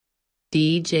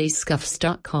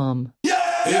DJScuffs.com.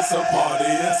 It's a party,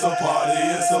 it's a party,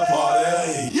 it's a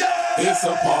party. Yeah. It's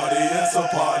a party, it's a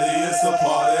party, it's a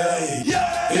party.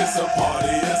 Yeah. It's a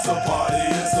party, it's a party,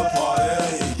 it's a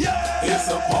party. Yeah. It's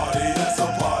a party, it's a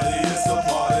party, it's a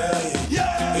party.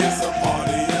 Yeah. It's a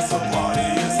party, it's a party,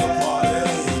 it's a party.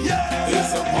 Yeah.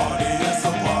 It's a party, it's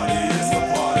a party, it's a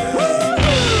party.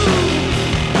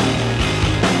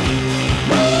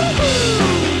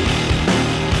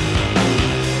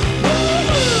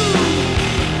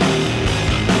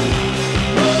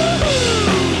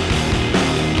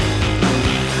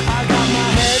 I got my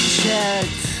head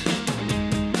checked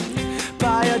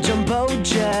by a jumbo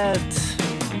jet.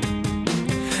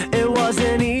 It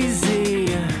wasn't easy,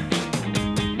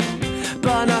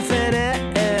 but nothing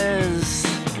is.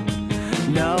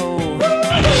 No.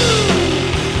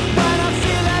 When I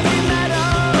feel heavy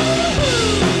metal,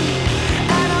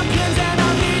 and I'm pins and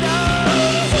I'm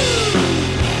needles.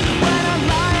 When I'm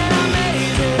lying, I'm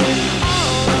amazing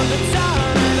all of the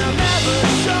time, and I'm never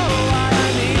sure why I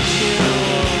need you.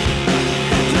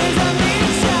 Please, I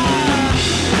need ya.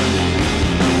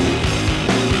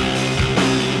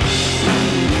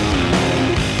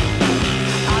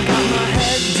 I got my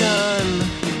head done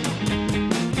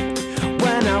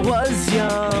when I was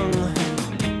young.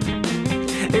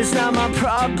 It's not my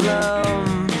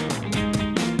problem.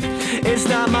 It's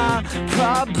not my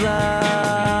problem.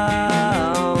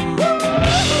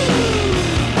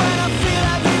 When I feel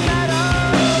heavy metal,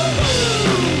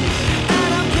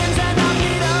 and I'm pins and I'm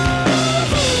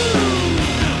needles.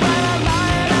 When I'm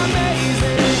lying, I'm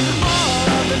amazing all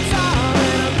of the time,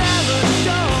 and I'm never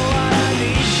sure why I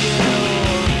need you.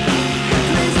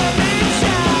 Please, I need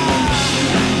ya.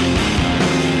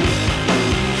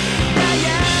 Yeah,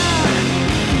 yeah.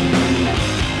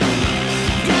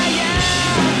 Yeah, yeah.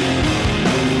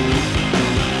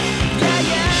 Yeah,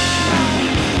 yeah.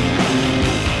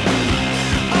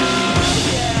 Oh,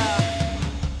 yeah.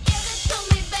 Give it to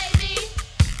me, baby.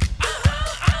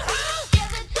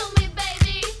 Give it to me,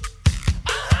 baby.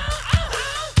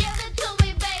 Give it to me,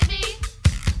 baby.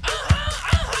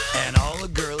 And all the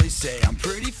girlies say I'm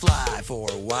pretty fly for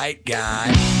a white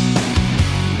guy.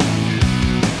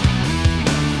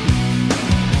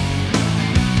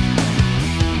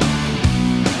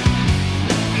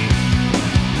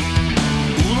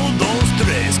 Uno, dos,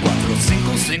 tres, cuatro,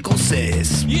 cinco, cinco,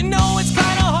 seis. You know it's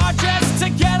kinda hard just to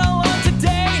get along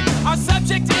today. Our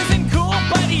subject isn't cool,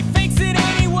 but he fakes it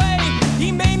anyway.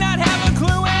 He may not have a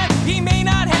clue and he may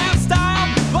not have style,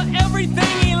 but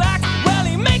everything he lacks, well,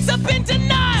 he makes up in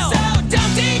denial. So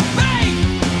don't defame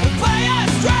or play us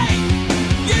straight.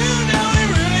 You know he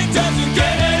really doesn't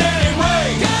get it anyway.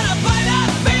 Gotta play that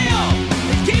feel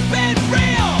and keep it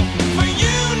real. For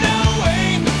you, no way.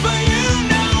 For you,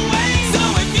 no way. So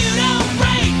if you don't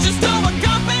break, just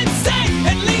overcompensate.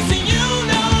 At least you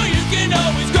know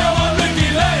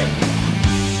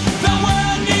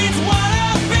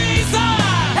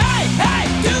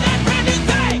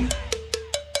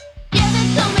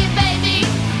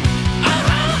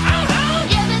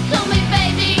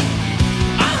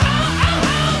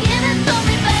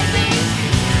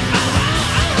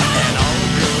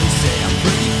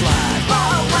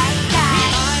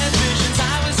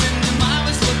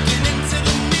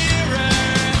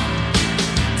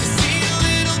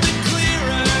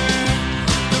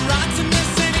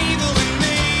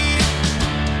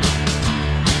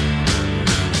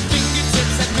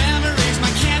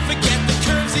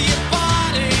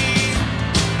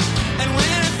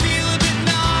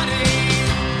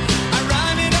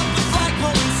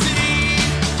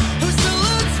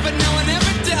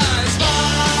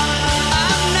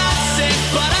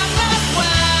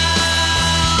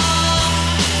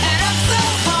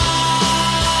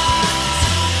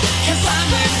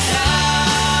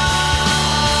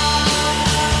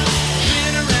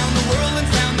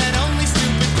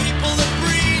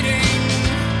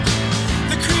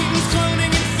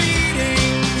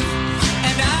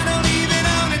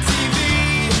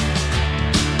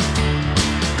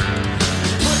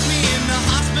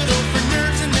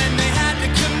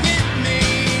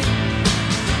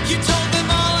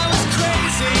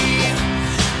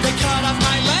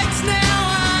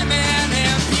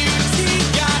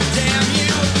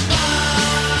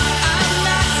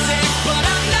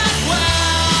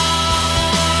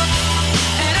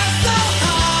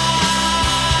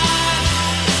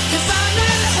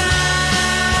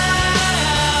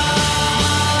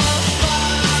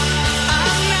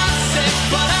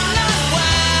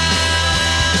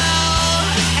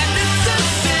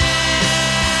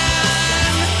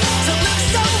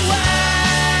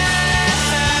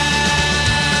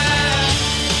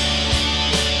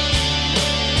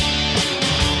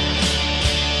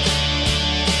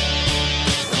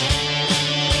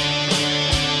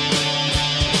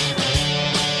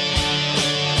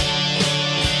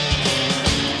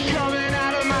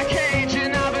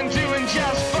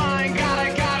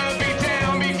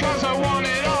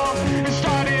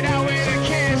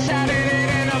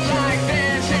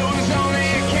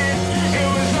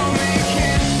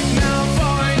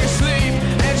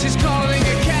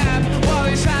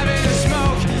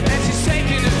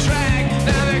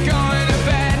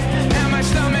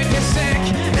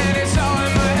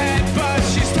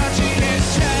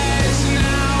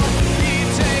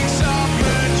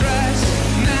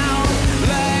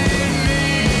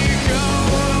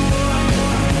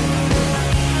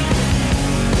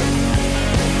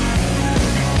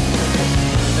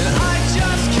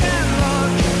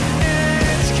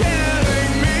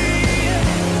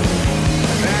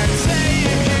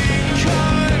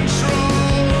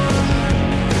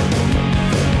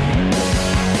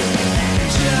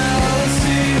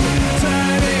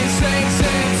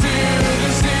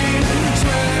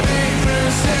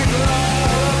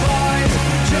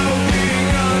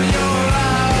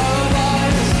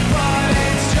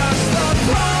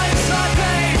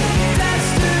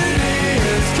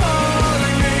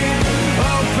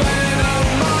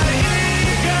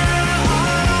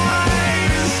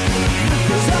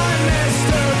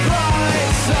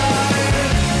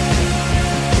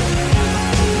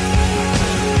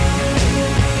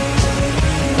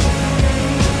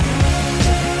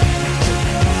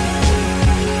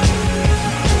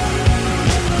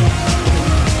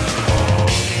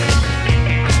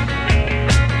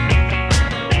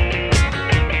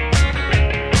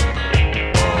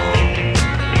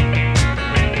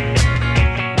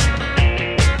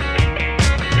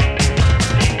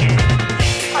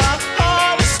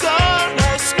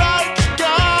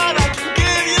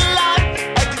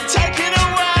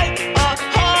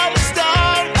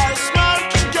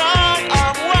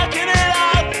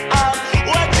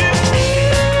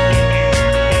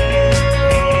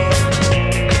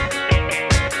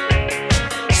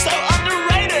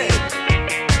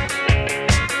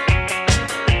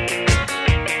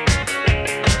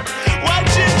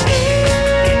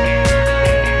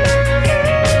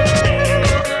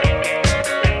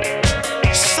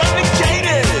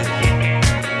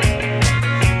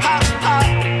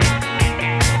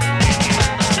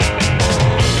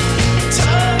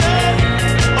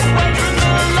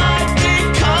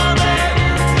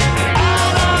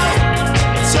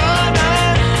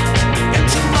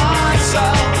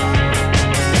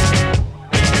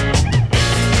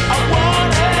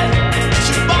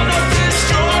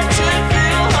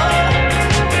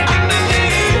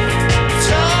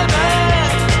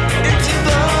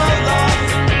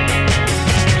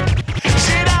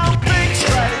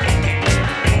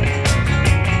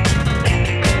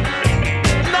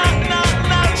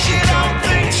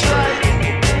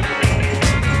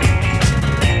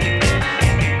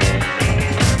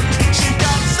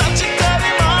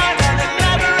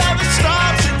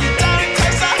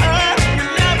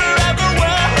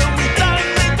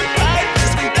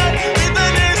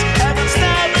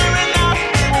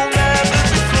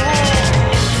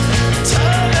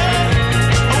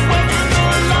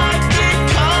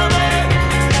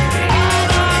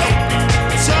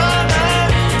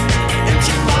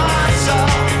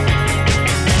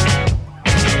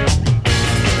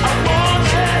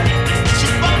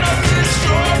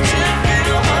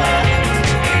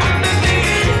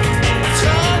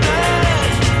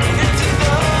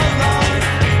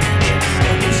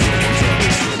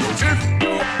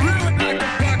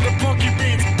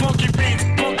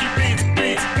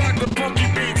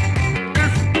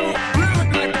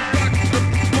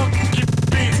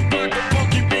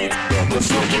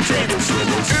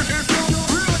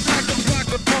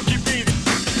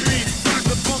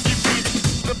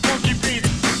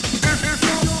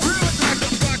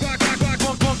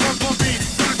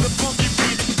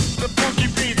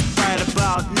about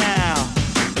now,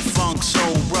 the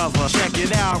Funk Soul Brother. Check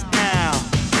it out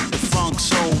now, the Funk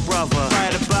Soul Brother.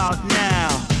 Right about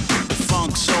now, the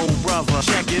Funk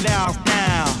Soul Brother. Check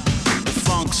it out now, the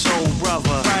Funk Soul Brother. Right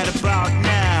about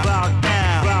now, about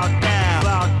now, about now,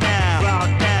 about now, about now,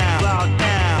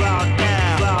 about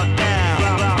now, about now, about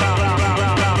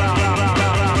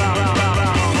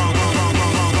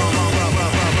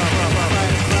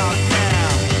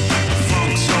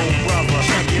Funk Soul Brother.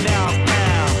 Check it out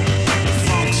now, the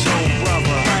Funk Soul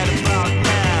Brother. Right about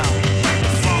now, the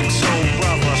Funk Soul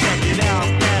Brother. Check it out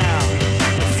now,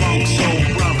 the Funk Soul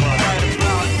Brother. Right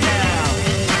about now,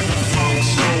 the Funk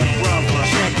Soul Brother.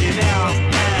 Check it out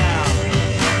now, the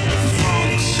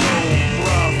Funk Soul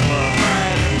Brother.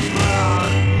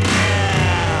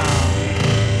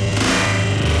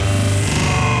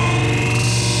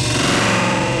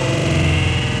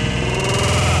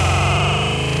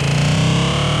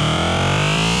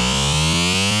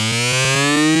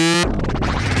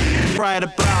 Right about right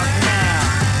about now,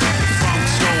 the Funk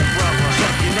Soul Brother.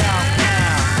 Check it out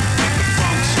now, the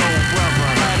Funk Soul Brother.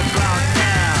 Right about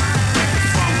now, the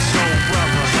Funk Soul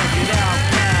Brother. Check it out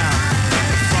now, the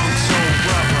Funk Soul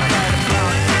Brother. Right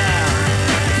about now,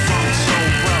 the Funk Soul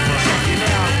Brother. Check it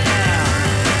out now,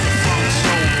 the Funk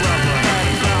Soul Brother. Right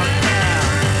about now,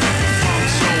 the Funk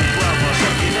Soul Brother.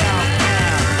 Check it out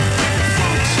now, the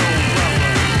Funk Soul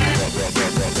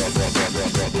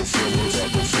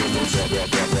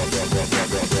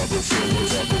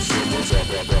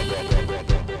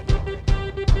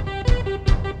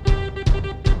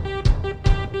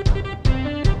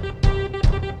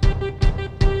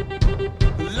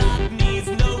Lock knees,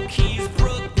 no keys,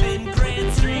 Brooklyn,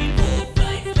 Grand Street, full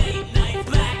flights, late night,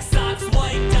 black socks,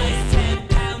 white dice, 10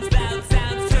 pounds, bound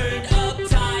sounds, turned up,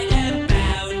 tied and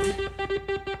bound.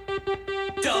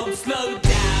 Don't slow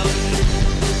down.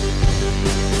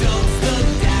 Don't slow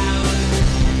down.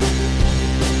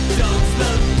 Don't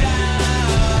slow down.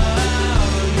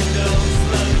 Don't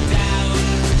slow down.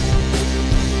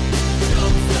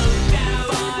 Don't slow down.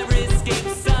 Fire escape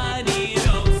sunny.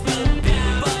 Don't slow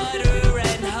down. Butter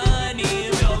and honey.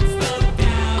 Don't slow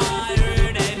down.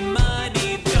 Iron and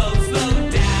money. Don't slow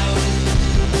down.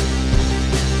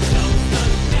 Don't slow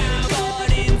down.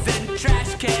 Gardens and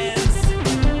trash cans.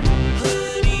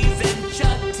 Hoodies and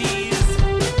Chuck tees.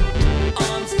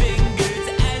 Arms, fingers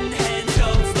and hands.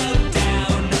 Don't slow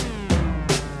down.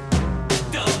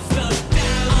 Don't slow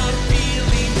down. I'm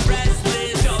feeling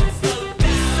restless. Don't slow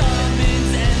down.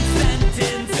 Summons and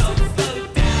sentence. Don't slow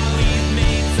down. We've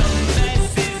made some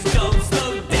messes. Don't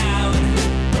slow down.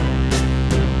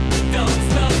 Don't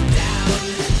slow down.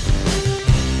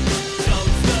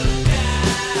 Don't slow down.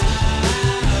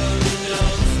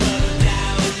 Don't slow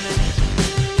down. Don't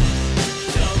slow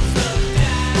down. Don't slow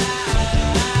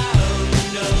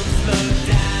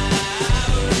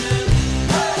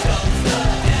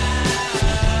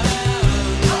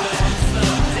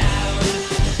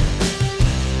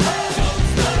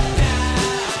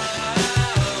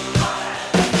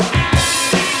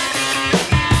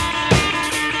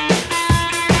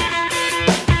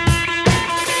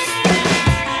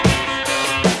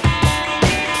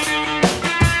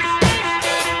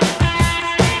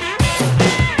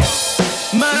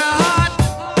Murder Heart,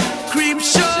 Creep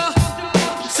Show,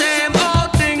 same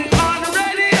old thing on the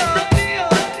radio.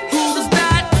 Who's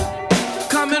that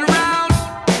coming around?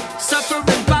 Suffering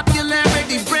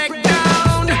popularity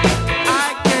breakdown.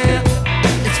 I can't.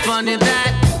 It's funny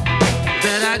that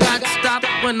I got stopped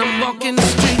when I'm walking the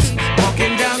streets,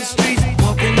 walking down the streets,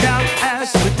 walking down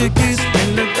Ash with the kids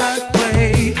in the dark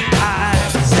way. I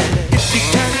said, if you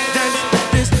can't dance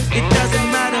like this, it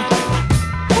doesn't matter.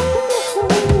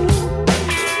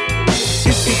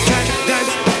 If you can't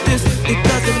dance like this, it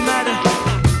doesn't matter.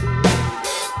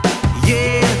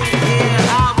 Yeah,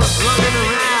 I was running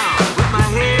around with my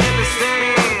head in the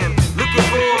sand, looking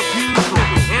for a beautiful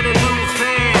and a new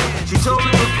fan. She told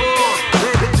me before,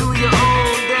 baby, do your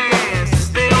own dance,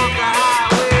 stay off the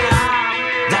highway.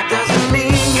 That doesn't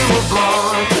mean you were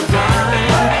born to run.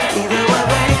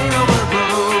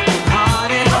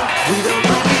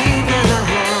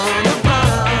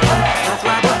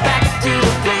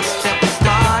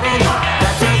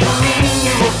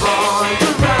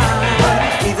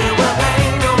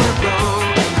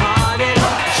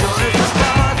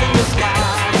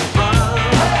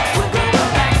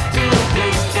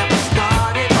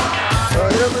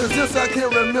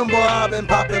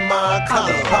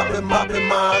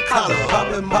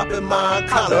 popping my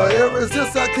collar. Ever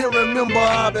since I can remember,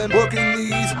 I've been working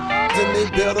these, and they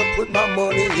better put my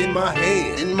money in my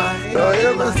hand.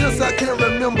 Ever since I can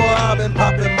remember, I've been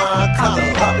popping my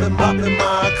collar, popping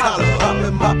my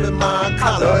collar, popping my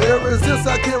collar. Ever since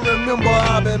I can remember,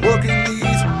 I've been working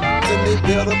these, and they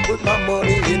better put my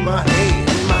money in my hand.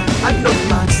 I know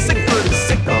you're sicker and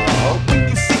sicker when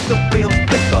you see the real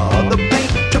liquor, the main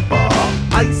tripper.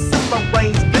 Ice in my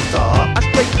rain's bitter. I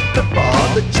straight flipper,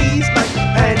 the cheese like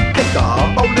hand picker.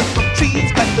 Rolling from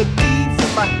trees, got the leaves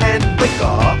in my hand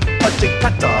breaker. Punching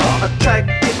cutter,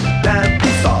 attracting damn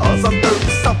pizzas. I'm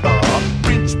dirty sucker,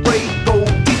 rich spray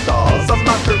gold teethers. I'm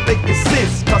out here making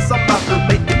sense, cause I'm out here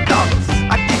making dollars.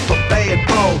 I keep a bad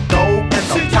bro, though, and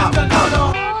She I'm just top another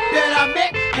collar. that I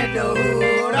met in the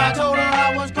hood. I told her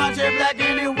I was country black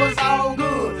and it was all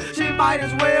good. She might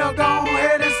as well go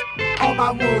ahead and on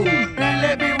my wood. And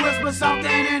let me whisper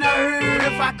something in her ear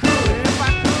if I could.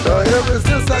 Ever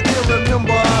since I can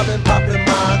remember, I've been popping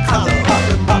my collar,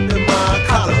 popping my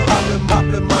collar,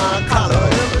 popping my collar.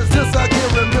 Ever since I can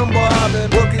remember, I've been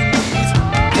working these,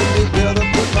 and they better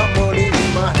put my money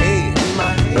in my hand.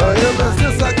 Ever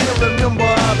since I can remember,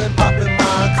 I've been popping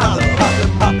my collar,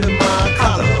 popping my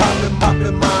collar,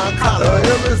 popping my collar.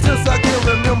 Ever since I can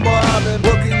remember, I've been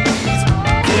working these,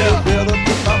 and they better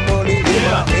put my money in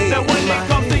my hand. Now when it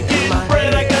comes to getting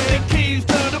bread, I got the keys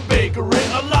to the bakery.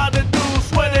 A lot of dudes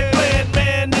swear they playing,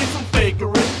 man, they some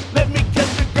fakery. Let me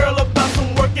catch a girl about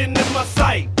some working in my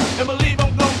sight, and believe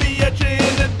I'm gonna be at you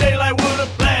in the daylight with a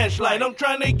flashlight. I'm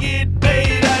trying to get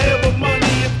paid, however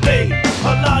money is paid.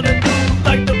 A lot of dudes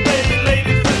like to pay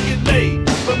ladies to get laid,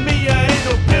 but me, I ain't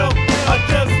no pimp, I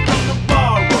just come to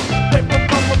borrow paper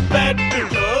from a bad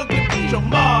bitch, a ugly bitch, a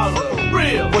model,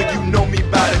 real. Well, you know me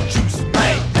by the juice,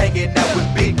 man. Hanging out with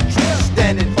big trees,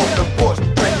 standing on the porch,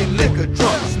 drinking liquor,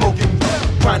 drunk, smoking,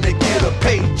 trying to get a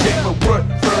paycheck. But work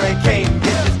for ain't came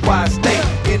in this wide state.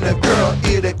 In a girl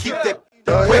ear to keep that.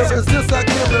 Ever since I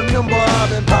can remember, I've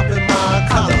been popping my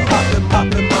collar,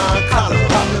 popping my collar.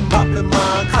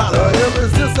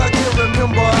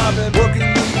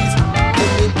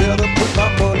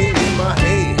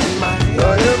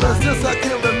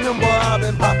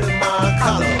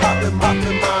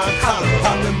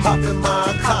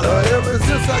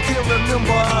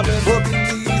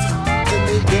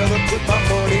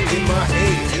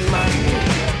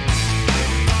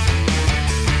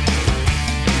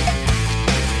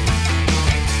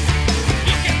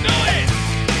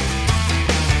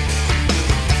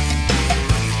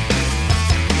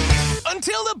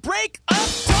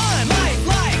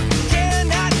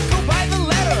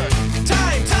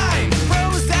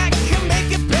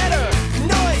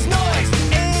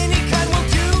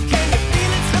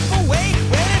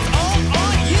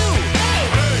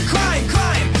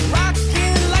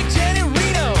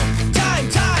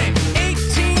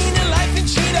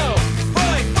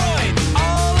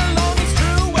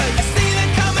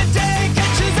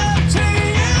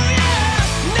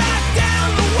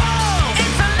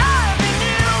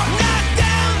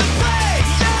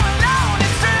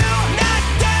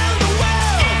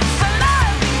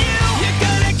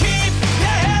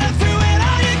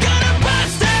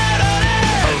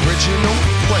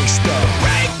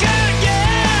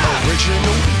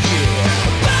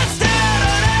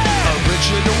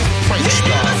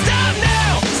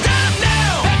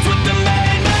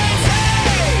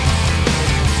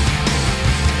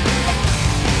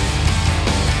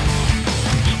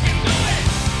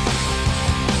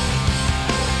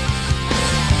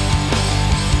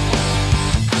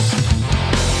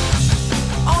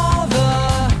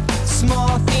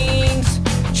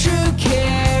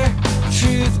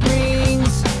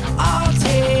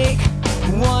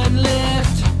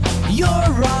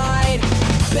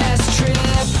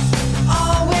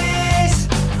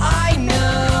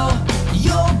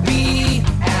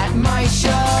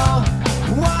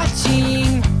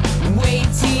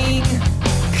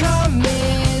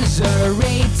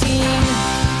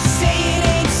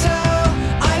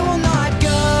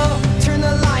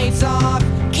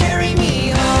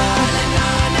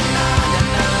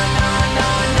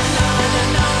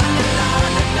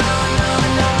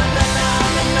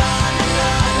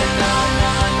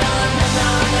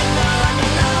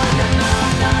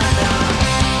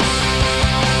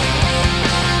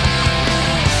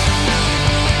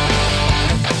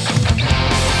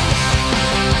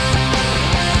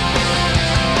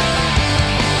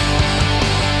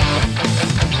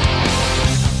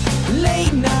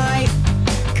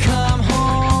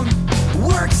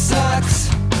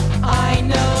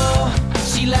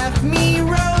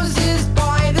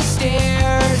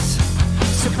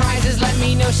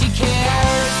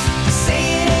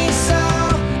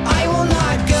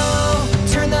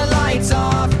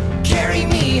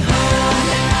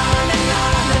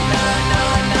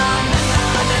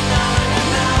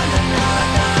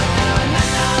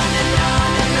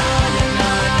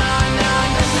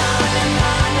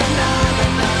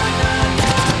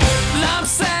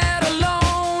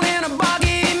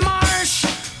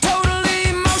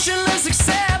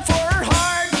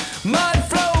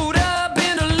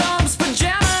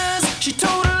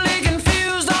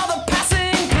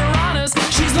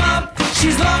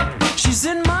 She's up, she's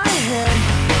in my head.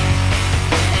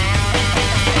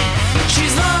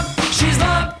 She's up, she's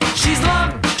up, she's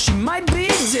up. She might be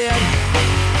dead.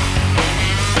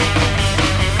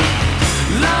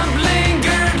 Love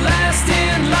lingered last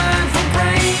in line for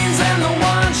brains, and the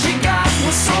one she got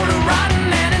was sort of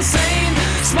rotten and insane.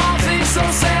 Small things so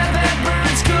sad that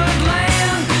birds could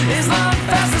land. Is love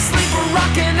fast asleep or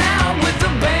rocking out with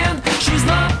the band? She's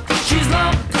love,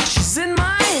 she's in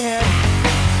my head.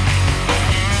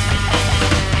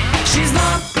 She's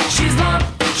love,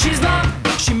 she's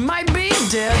love, she might be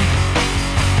dead.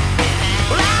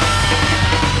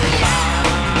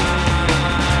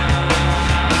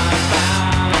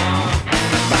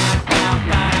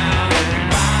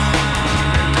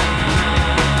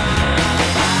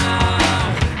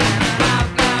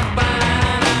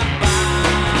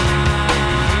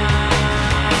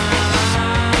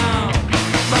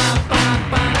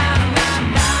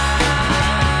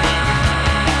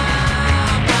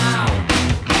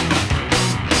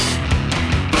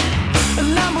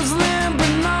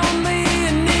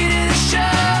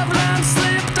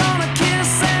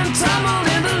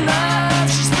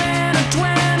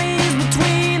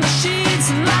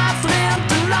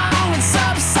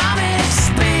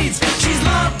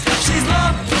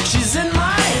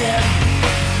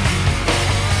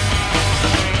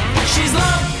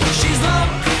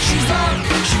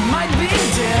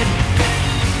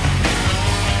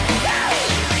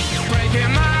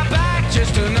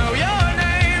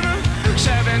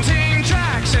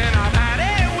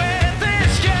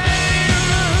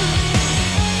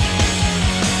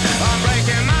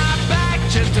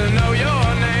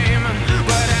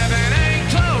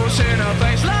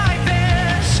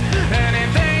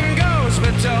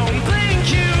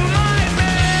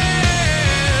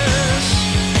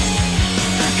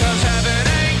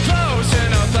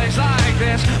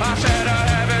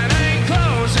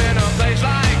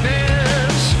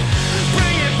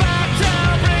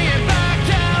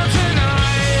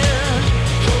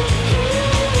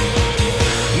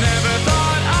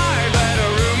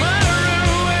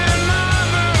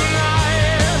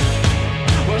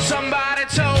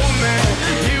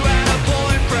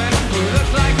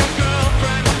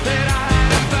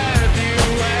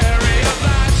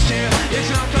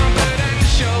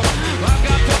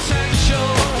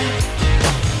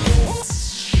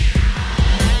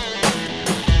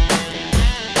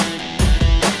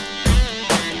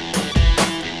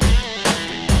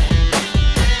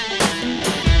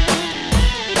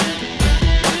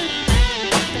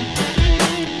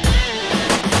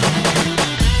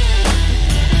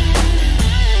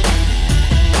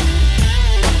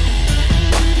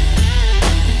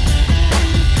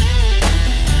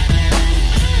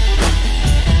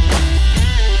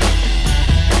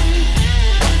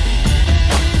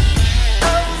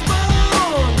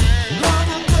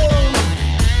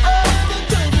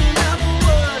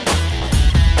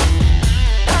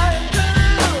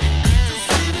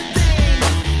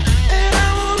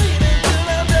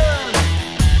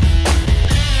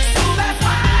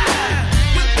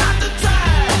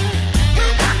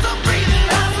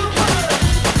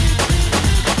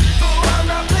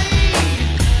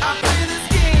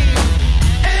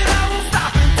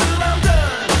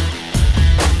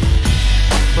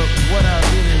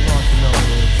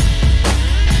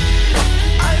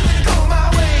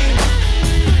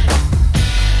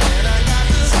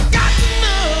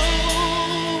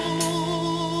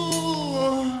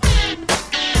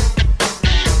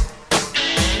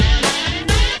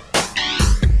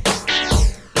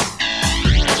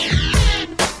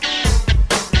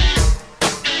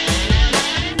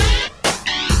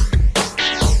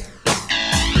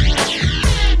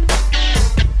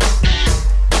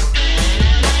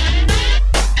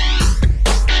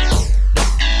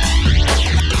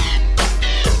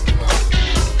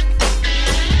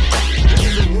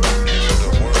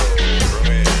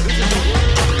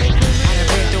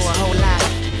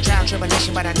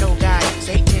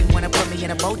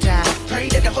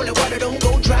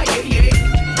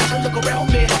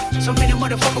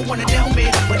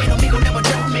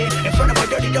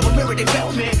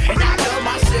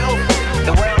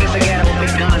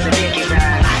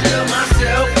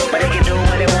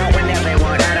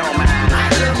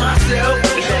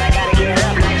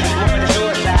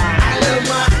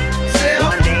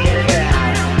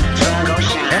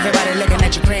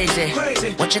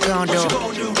 What you gonna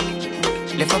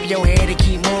do? Lift up your head and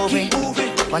keep moving.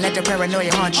 or let the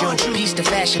paranoia haunt you. Peace to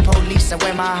fashion police, I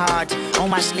wear my heart on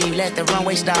my sleeve, let the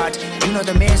runway start. You know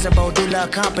the miserable do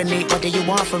love company. What do you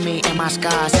want from me and my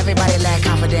scars? Everybody lack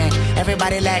confident,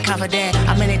 everybody lack confident.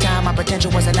 How many times my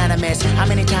potential was anonymous? How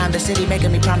many times the city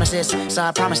making me promises? So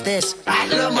I promise this. I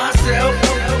love myself.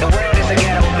 The world is a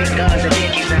ghetto with big guns and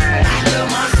dicky signs. I love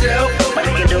myself. But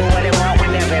they can do what they want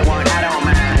whenever they want, I don't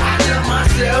mind. I love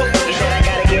myself. You said I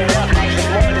gotta get up, life is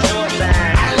more than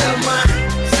suicide. I love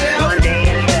myself. One day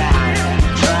at a time,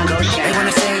 sun go shine. They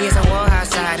wanna say it's a war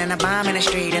outside, and a bomb in the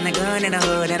street, and a gun in the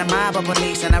hood, and a mob of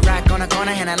police, and a rock on the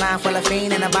corner, and a line full of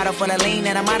fiend, and a bottle full of lean,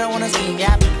 and a motto on the scheme,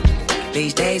 yep.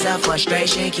 These days of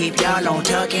frustration keep y'all on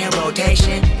tuck in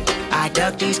rotation. I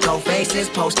duck these cold faces,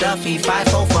 post up, feed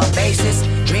 5-4 for bases.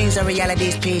 Dreams are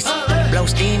reality's piece. Blow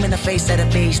steam in the face of the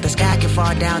beast. The sky can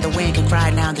fall down, the wind can cry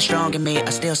now. The strong in me, I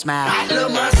still smile. I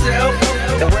love myself.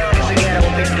 The world is a ghetto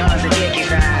with big guns and dicky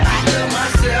signs. I love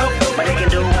myself. But they can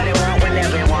do what they want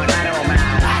whenever they want, I don't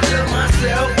mind. I love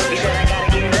myself. You said I gotta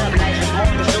get up, life is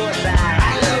more than suicide.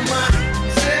 I love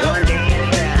myself. One day at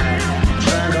a time,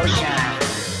 sun go shine.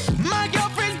 My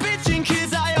girlfriend's bitching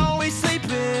 'cause I always sleep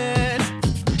in.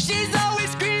 She's always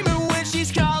screaming when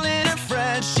she's calling her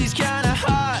friends. She's kinda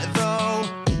hot though.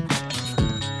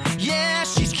 Yeah,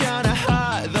 she's kinda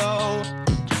hot though.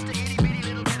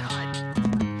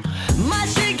 My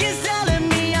chick is telling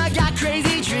me I got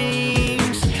crazy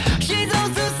dreams. She's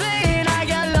also saying I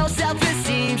got low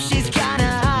self-esteem. She's kinda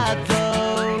hot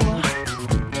though.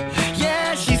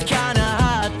 Yeah, she's kinda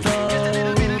hot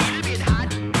though.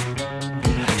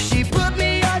 She put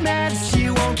me on meds, she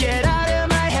won't get out of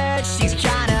my head. She's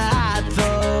kinda hot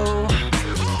though.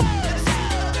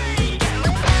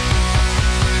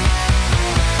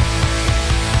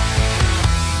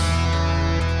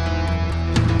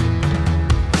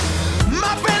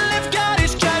 My friend left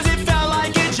college 'cause it felt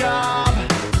like a job.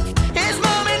 His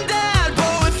mom and dad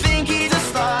both think he's a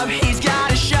slob. He's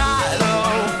got a shot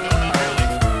though.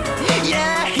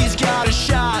 Yeah, he's got a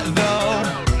shot though.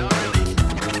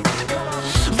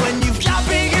 When you've got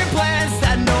bigger plans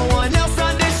that no one else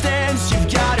understands, you've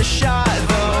got a shot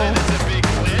though.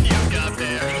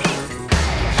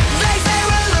 They say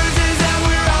we're losers and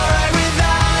we're alright with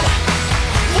that.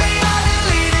 We are the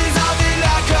leaders of the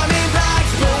not coming back,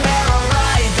 but we're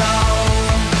alright though.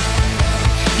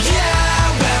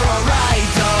 Yeah, we're alright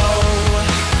though.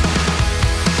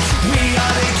 We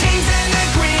are the kings and the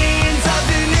queens of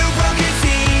the new broken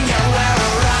scene. Yeah, we're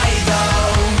alright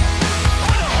though.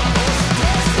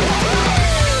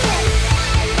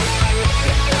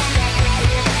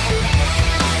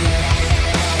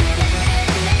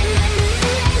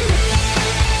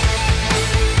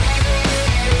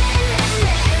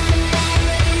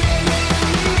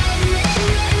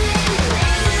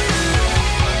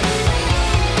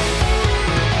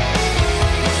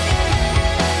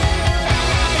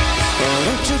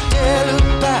 Don't you dare look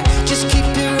back, just keep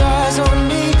your eyes on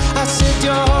me. I said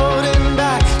you're holding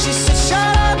back. She said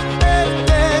shut up and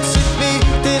dance with me.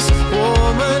 This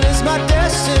woman is my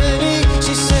destiny.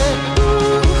 She said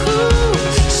ooh,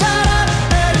 shut up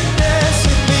and dance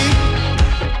with me.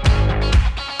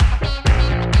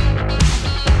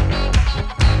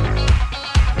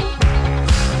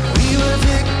 We were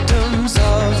victims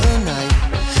of the night.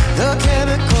 The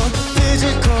chemical,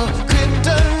 physical,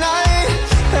 kryptonite.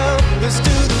 Help us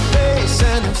to the base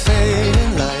and the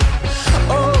fading light.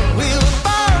 Oh, we were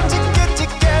bound to get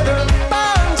together,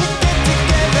 bound to get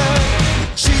together.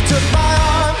 She took my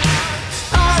arm,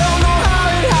 I don't know how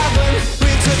it happened.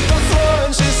 We took the floor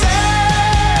and she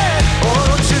said, oh,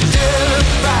 don't you dare look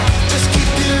back, just keep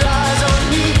your eyes on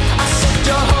me. I said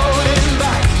you're holding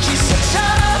back. She said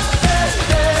shut up and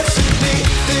dance with me.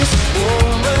 This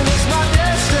woman is my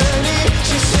destiny.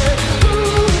 She said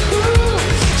ooh,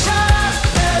 shut up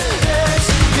and dance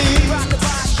with me. Rock the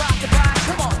body,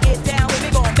 come on, get down with me,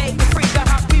 gon' make you freak.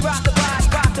 We rock the body,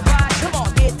 come on,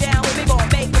 get down with me, gon'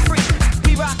 make you freak.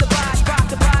 We rock the body,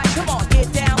 come on,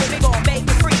 get down with me, gon' make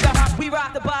you freak. We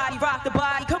rock the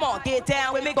body, come on, get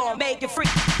down with me, gon' make you freak.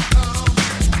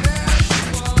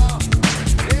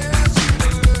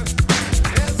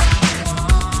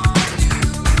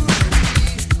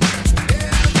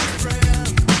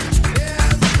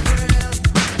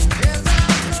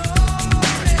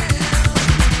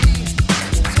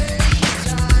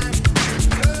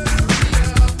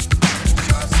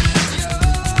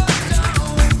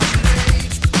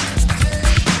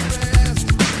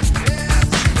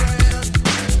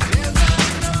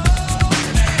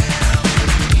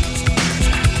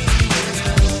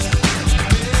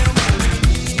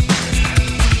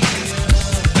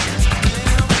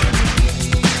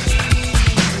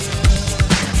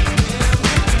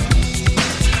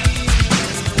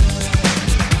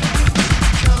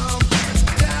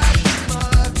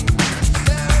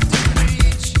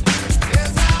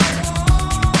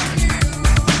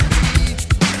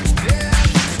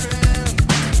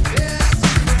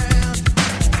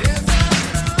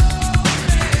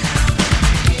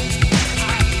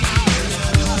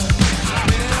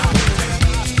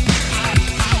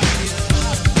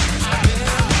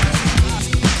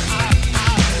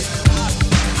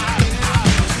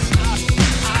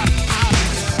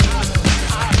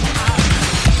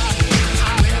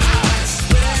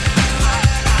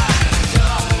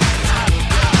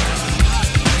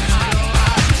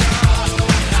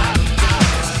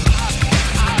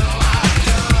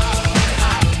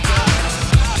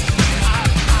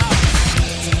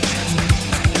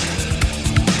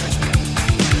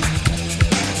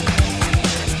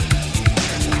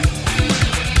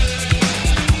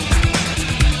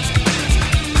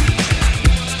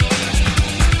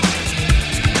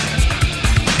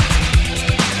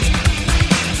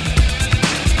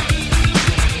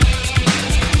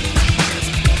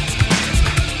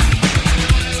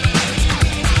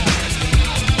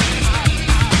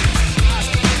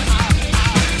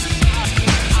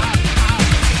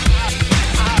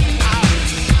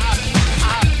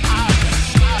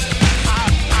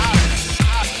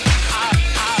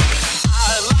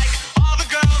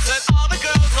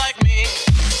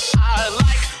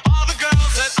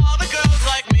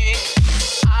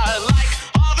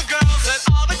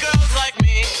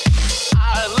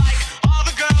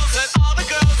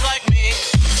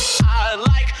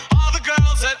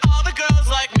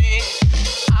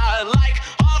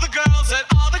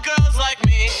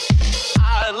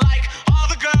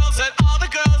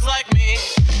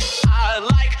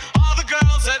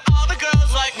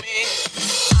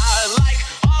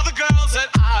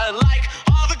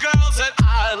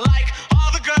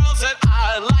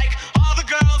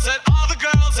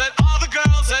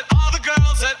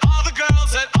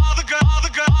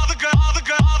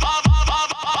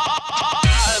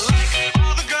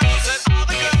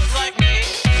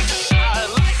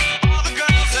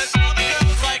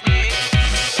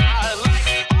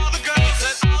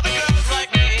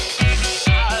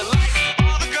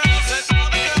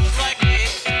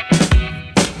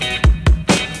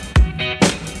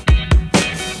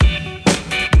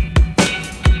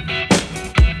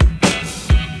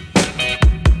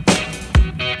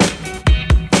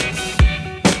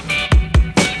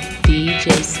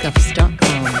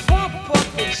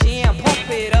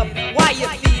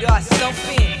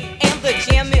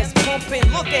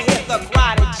 ahead, the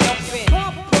crowd is jumping.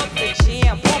 Pump up the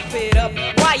jam, pump it up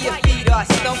while your feet are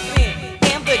stumping.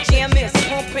 And the jam is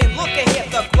pumping. Look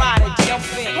ahead, the crowd is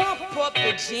jumping. Pump up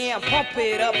the jam, pump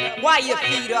it up while your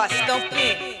feet are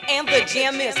stumping. And the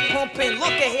jam is pumping.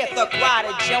 Look ahead, the crowd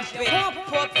is jumping.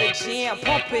 Pump up the jam,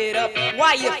 pump it up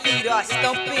while your feet are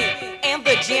stumping. And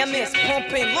the jam is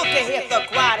pumping. Look ahead, the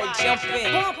crowd is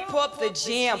jumping. Pump up the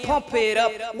jam, pump it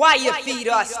up while your feet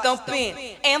are stumping.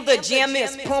 And the jam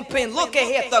is pumping. Look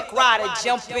ahead, the crowd is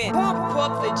jumping. Pump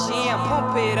up the jam,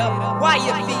 pump it up while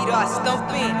your feet are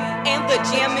stumping. And the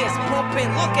jam is pumping.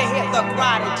 Look ahead, the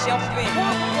crowd is jumping.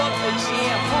 Pump up the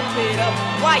jam, pump it up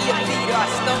while your feet are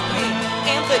stumping.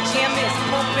 And the jam is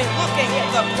pumping. Look ahead,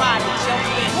 the crowd is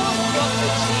jumping. Pump up the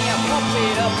jam, pump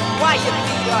it up while your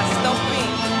feet are stumping.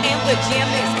 And the jam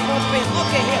is pumping.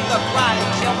 Look ahead, the crowd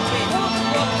is jumping.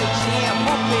 Pump up the jam,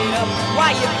 pump it up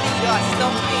while your feet are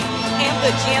stumping. And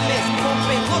the jam is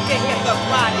pumping. Look ahead, the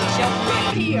crowd is jumping.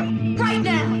 Here, right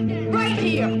now, right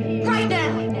here, right now,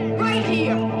 right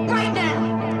here, right now,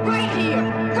 right here,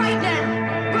 right now,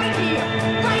 right here,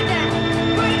 right now,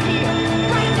 right here,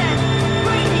 right now,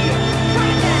 right here,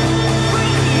 right now,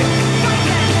 right here, right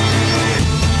now.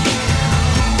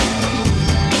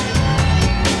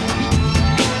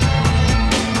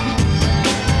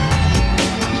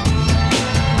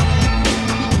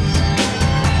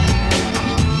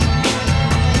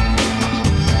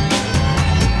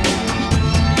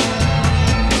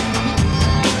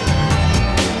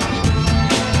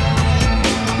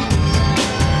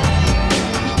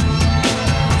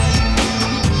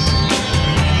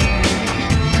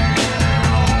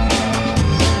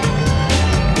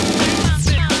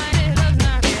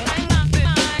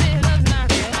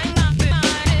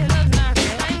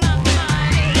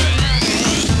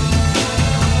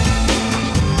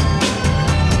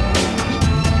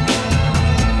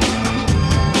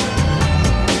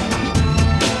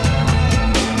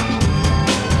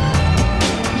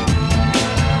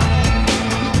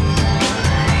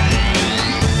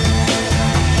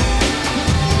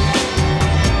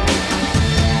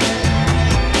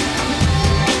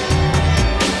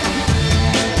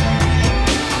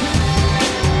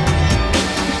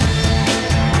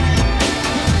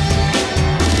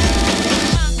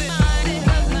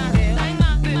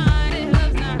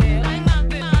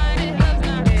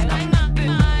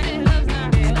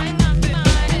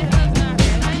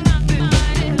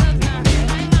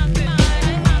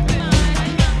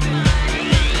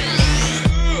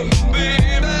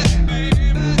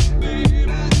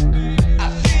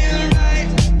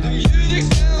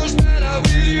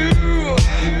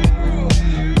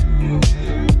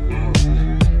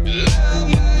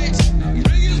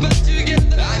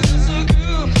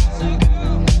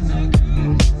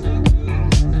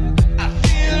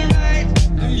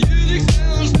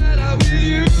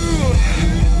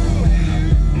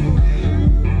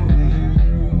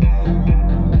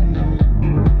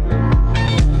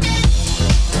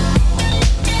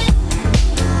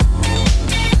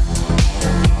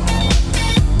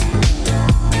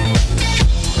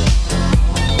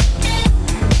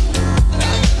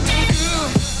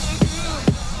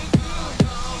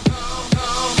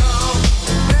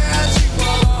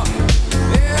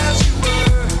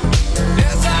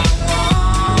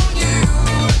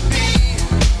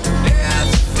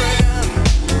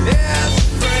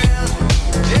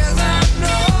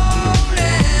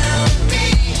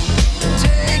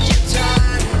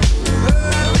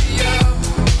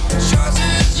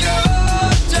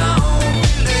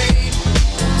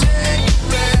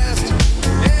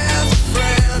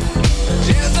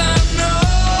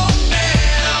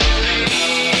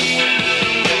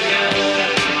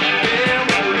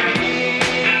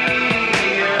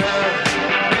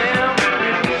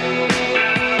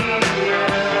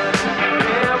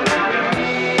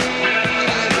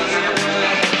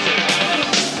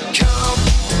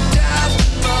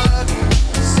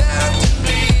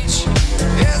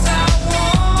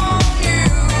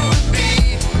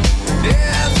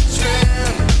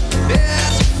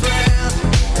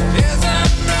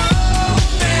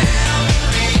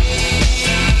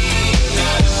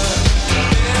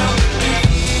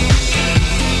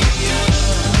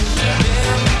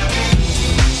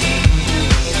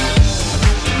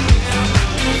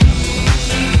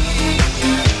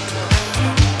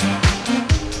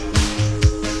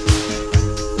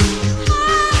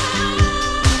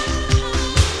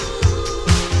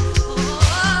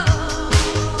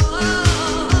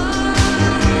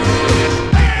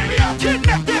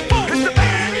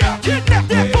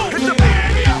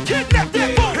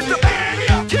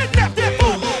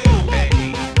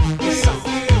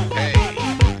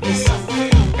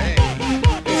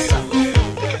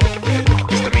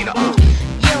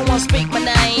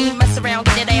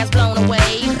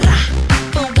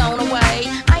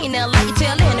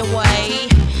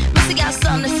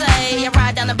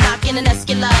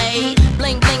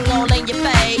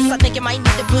 think you might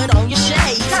need to put on your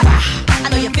shades. I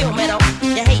know you feel me though.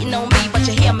 You're hating on me, but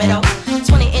you hear me though.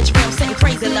 20-inch rim sitting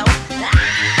crazy low.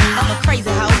 I'm a crazy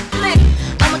hoe.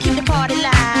 I'ma keep the party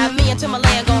live. Me and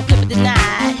Timberland gon' flip it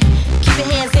tonight. Keep your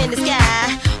hands in the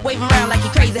sky, waving around like you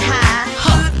crazy high.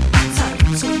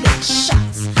 Time to lick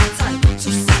shots. Time to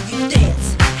see you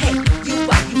dance. Hey, you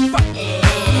while you frontin'.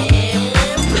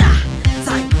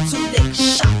 Time to lick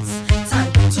shots.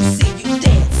 Time to see you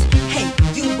dance. Hey,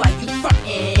 you while you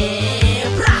frontin'.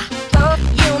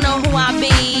 You don't know who I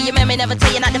be. Your mammy never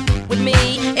tell you not to f with me.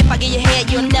 If I get your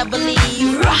head, you'll never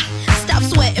leave. Stop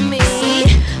sweating me.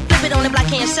 Flip it on the black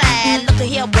hand side. Look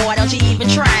here, boy, don't you even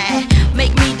try.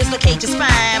 Make me dislocate your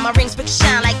spine. My rings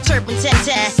shine like turpentine.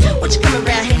 What you coming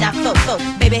around here now, fo?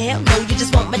 Baby, hell no, you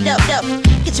just want my dub.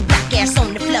 Get your black ass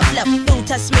on the fluff. Fool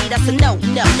touch me, that's a no.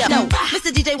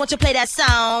 Mr. DJ, won't you play that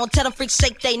song? Tell them freaks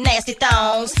shake they nasty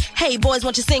thongs. Hey, boys,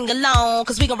 won't you sing along?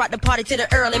 Cause we gon' rock the party to the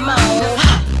early morn.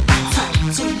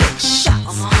 Time to lick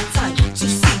shots. Time to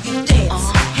see you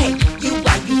dance. Hey, you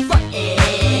while you frontin'.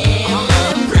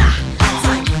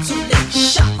 Time to lick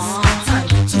shots. Time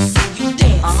to see you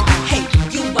dance. Hey,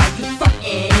 you while you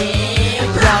frontin'.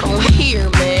 Y'all don't hear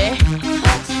me.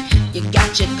 You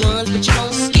got your guns, but you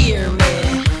don't scare me.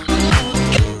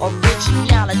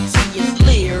 Originality is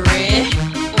lyric.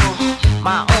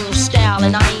 My own style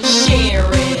and I ain't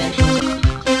sharing.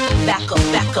 Back up.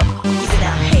 Easy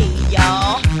now, hey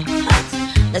y'all.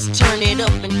 Let's turn it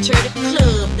up and turn the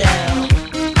club down.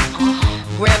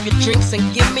 Grab your drinks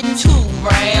and give me 2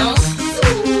 rounds.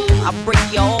 I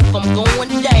break you off, I'm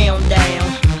going down.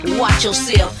 Watch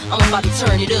yourself, I'm about to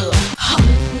turn it up. Time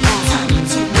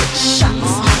to lick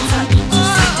shots. Time to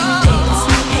see you dance.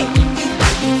 Hey,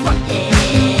 you frontin'.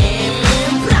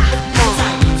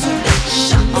 Time to lick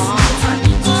shots. Time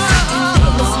to see you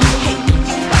dance. Hey,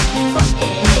 you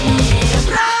frontin'.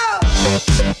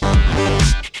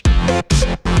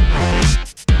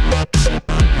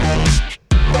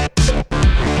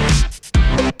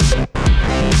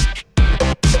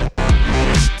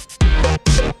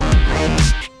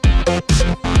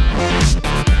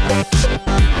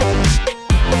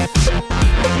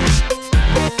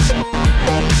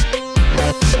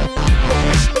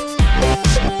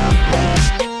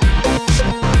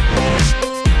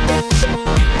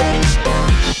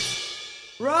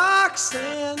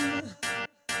 Roxanne,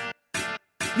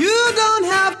 you don't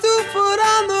have to put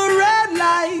on the red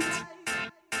light.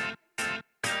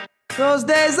 Those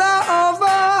days are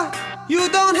over. You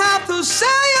don't have to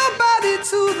sell your body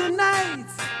to the night.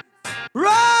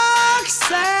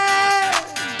 Roxanne,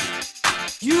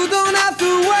 you don't have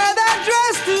to wear that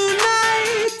dress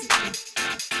tonight.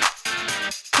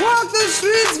 Walk the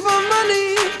streets for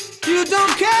money. You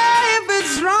don't care if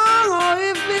it's wrong or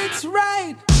if it's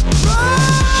right.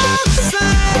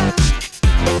 Roxanne,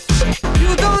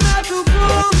 you don't have to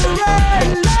put on the red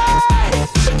light.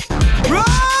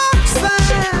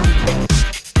 Roxanne,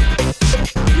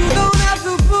 you don't have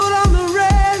to put on the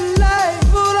red light.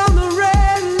 Put on the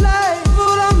red light.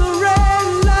 Put on the red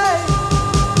light.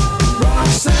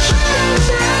 Roxanne,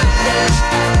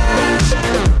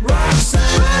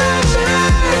 Roxanne,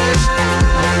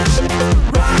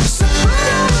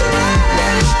 Roxanne.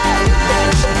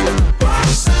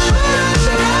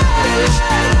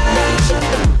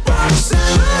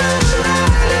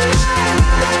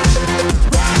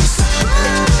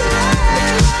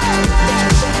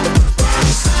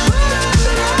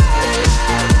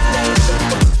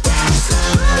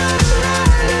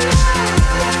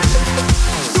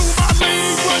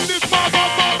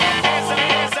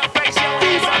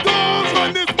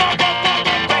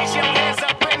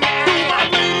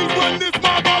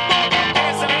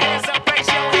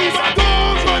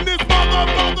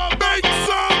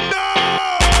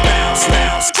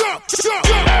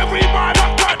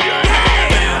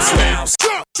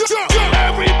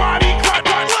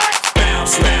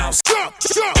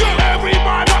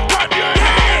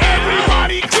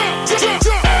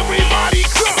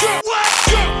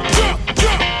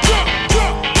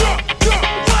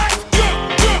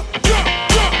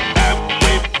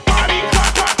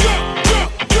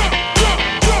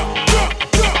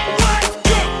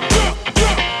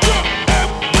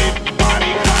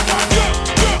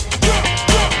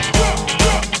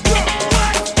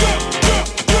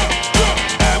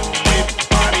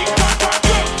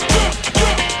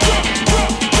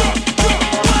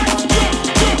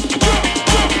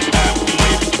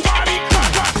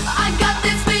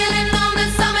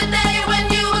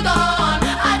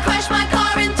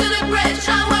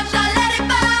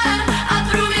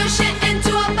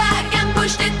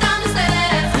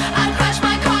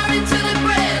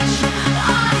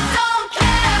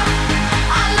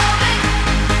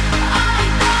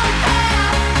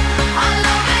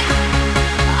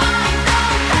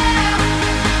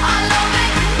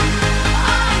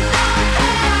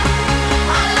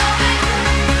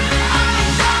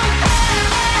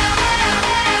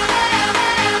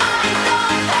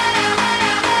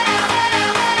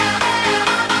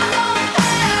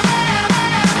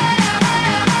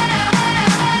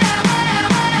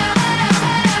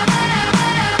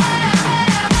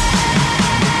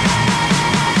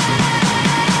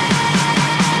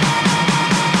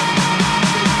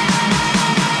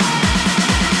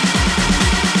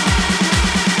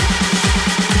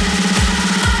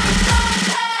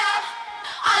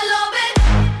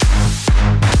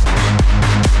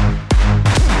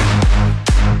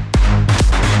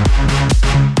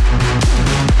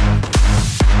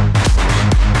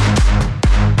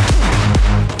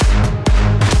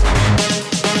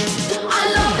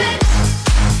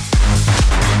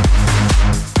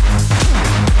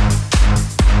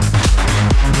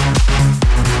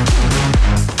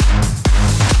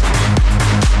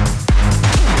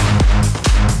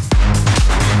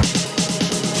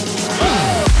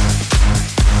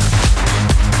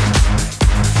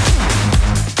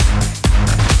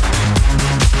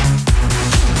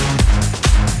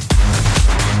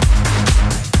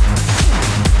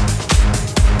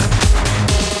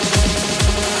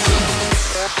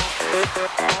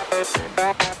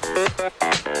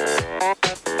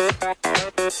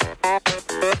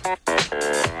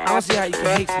 don't see how you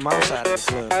can hate from outside of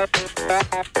the club.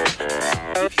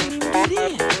 You can't even get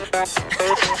in.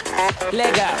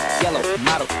 Leg out, yellow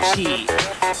model cheese,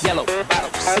 yellow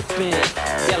bottle sipping,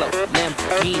 yellow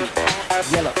Lamborghini,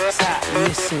 yellow side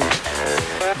missing.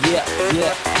 Yeah,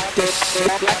 yeah, that shit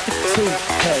like the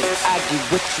toupee. I get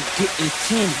what you get in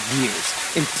 10 years,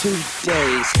 in 2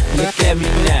 days. Look at me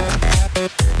now,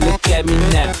 look at me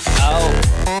now. Oh,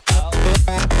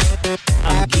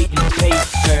 I'm getting paper.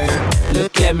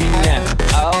 Look at me now,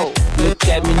 oh, look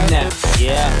at me now.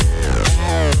 Yeah,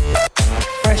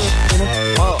 fresh in the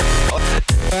fall.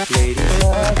 Ladies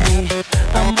love me,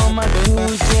 I'm on my cool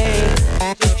J.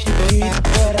 If you get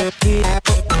what I get,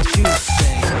 what you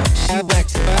say? She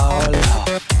wax it all off,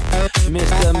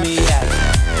 Mr. Miyagi,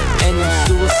 and them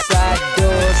suicide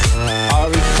doors,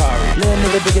 Ari Kari. Little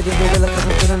nigga bigger than gorilla, 'cause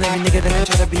I'm feeling every nigga that can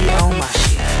try to be on my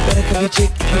shit. Better come your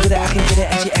chick, if you get it, I can get it,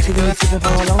 and she actually really sipping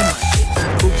for all on my dick.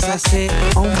 Oops, I said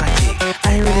on my dick.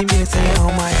 I ain't really mean to say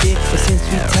on my dick, but since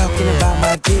we talking about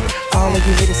my dick, all of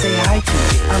you here to say hi to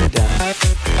it. I'm done.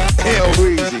 Hell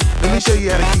breezy. Let me show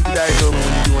you how to keep your dice open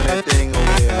when you're doing that thing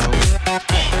over there, homie.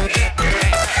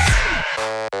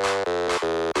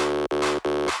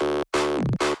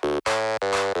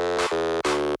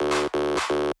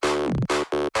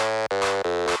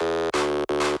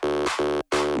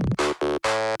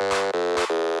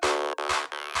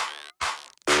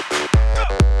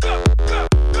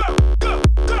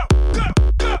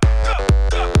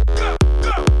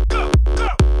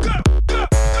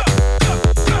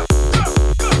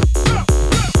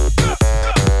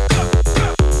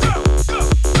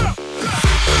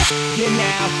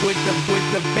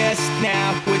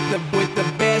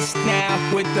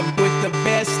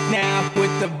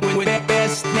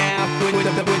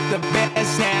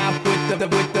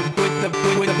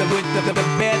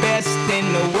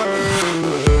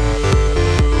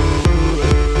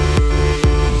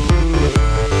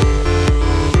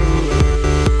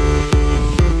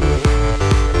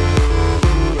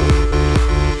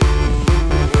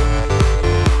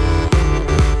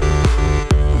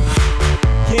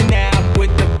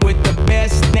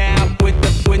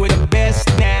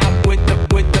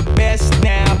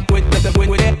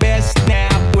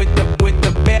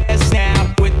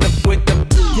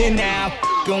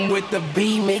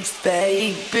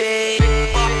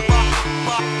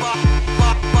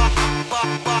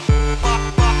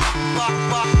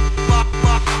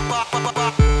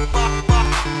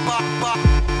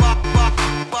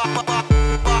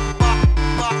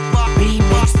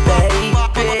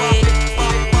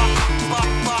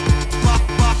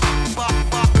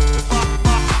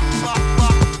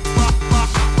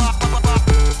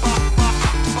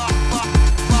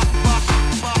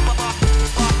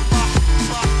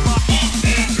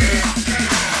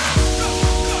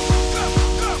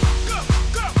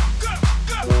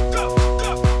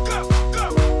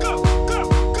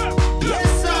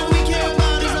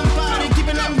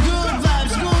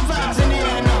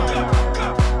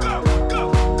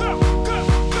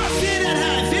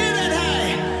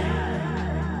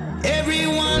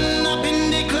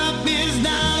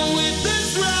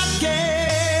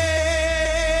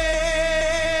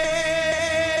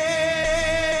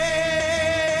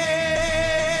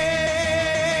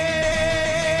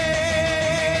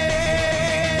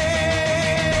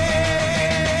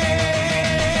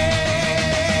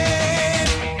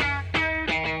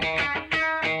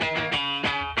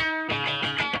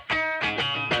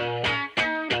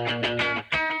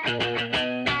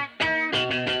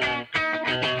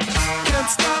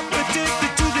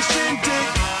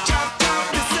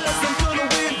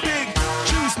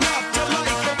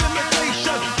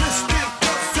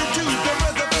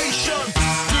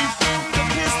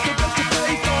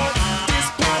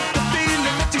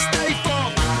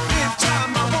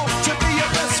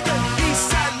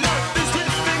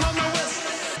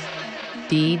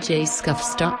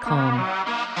 DJScuffs.com.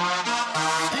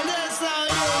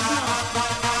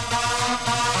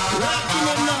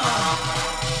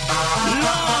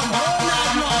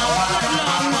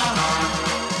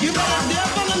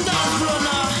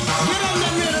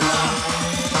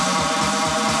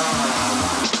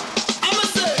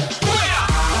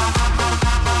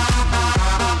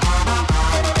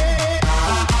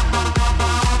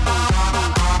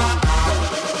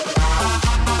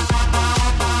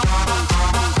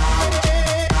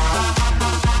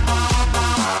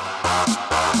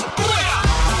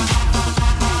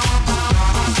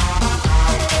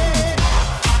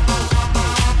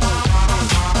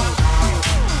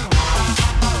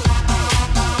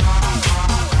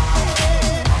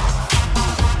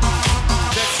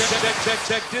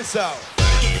 Check this out.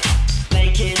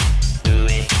 Make it, do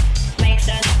it, makes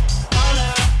us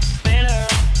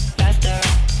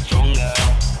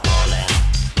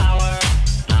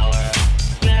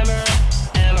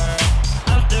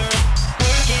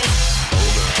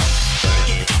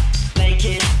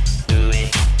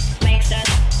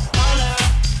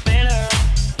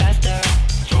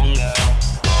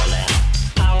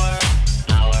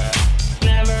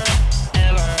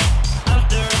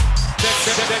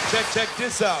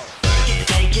this out.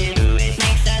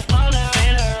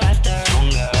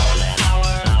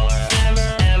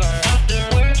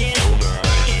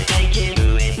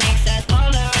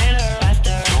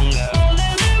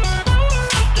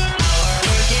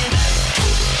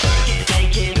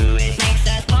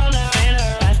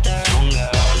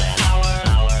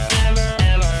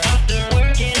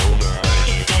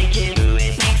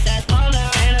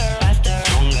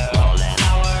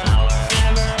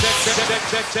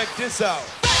 Check this out.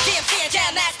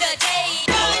 Jam Master J.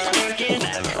 Jam Master J.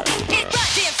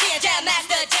 Jam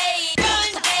Master J.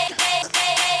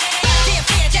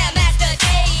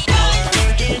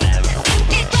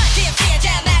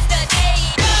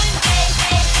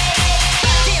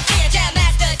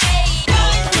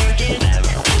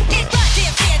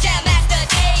 Jam Master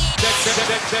J.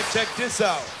 Check this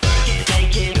out.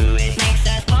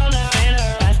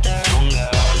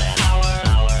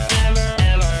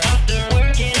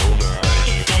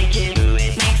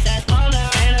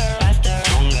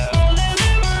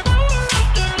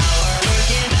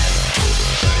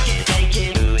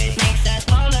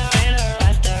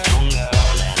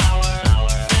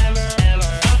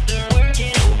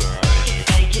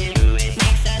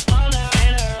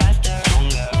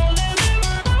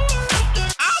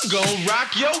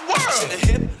 Rock your world. To the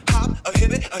hip hop, a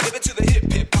hip it to the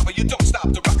hip hop. You don't stop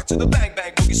the rocket to the bang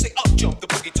bang boogie. Say up jump the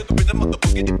boogie to the rhythm of the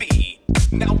boogie to beat.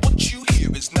 Now what you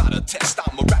hear is not a test.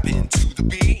 I'm a rapping to the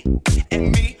beat,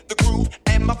 and me, the groove,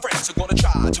 and my friends are gonna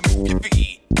try to move your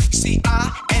feet. See,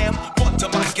 I am Wonder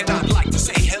Mike, and I'd like to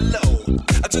say hello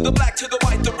to the black, to the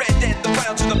white, the red, and the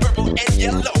brown, to the purple and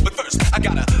yellow. But first, I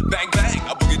gotta bang bang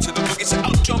a boogie to the boogie. Say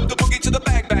up jump the boogie to the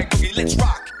bang bang boogie. Let's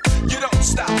rock. You don't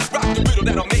stop. Rock the riddle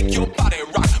that'll make your body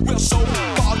rock. Well, so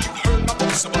far you've heard my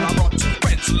voice, but I brought two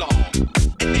friends along.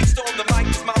 And next on the mic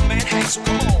is my man Hank, so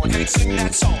come on, Hank, sing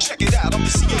that song. Check it out, I'm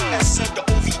the CAS and the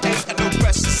OVA, and the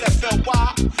rest is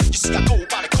FLY. You see, I go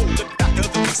by the code of the back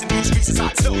of the reason these reasons I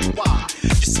tell you why.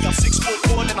 You see, I'm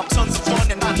 6'1" and I'm tons of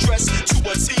fun, and I dress to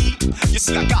a T. You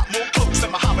see, I got more clothes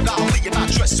than Muhammad Ali, and I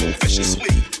dress so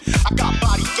viciously. I got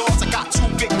bodyguards, I got two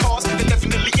big cars, that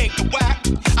definitely ain't the whack.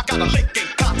 I got a Lincoln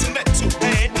Continental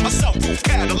and a sunroof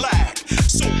Cadillac.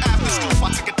 So after school,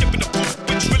 I take a dip in the pool,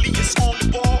 which really is on the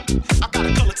ball. I got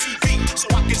a color TV, so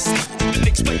I can see the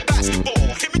Knicks play basketball.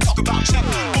 Hear me talk about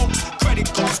checkbooks, credit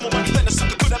cards, more money than a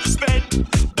sucker could ever spend.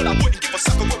 But I wouldn't give a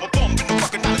sucker with a bum in the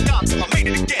fucking out of dime till I made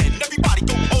it again. Everybody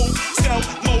go hotel,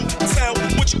 motel,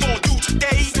 what you gonna do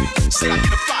today? Say I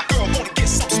get a fly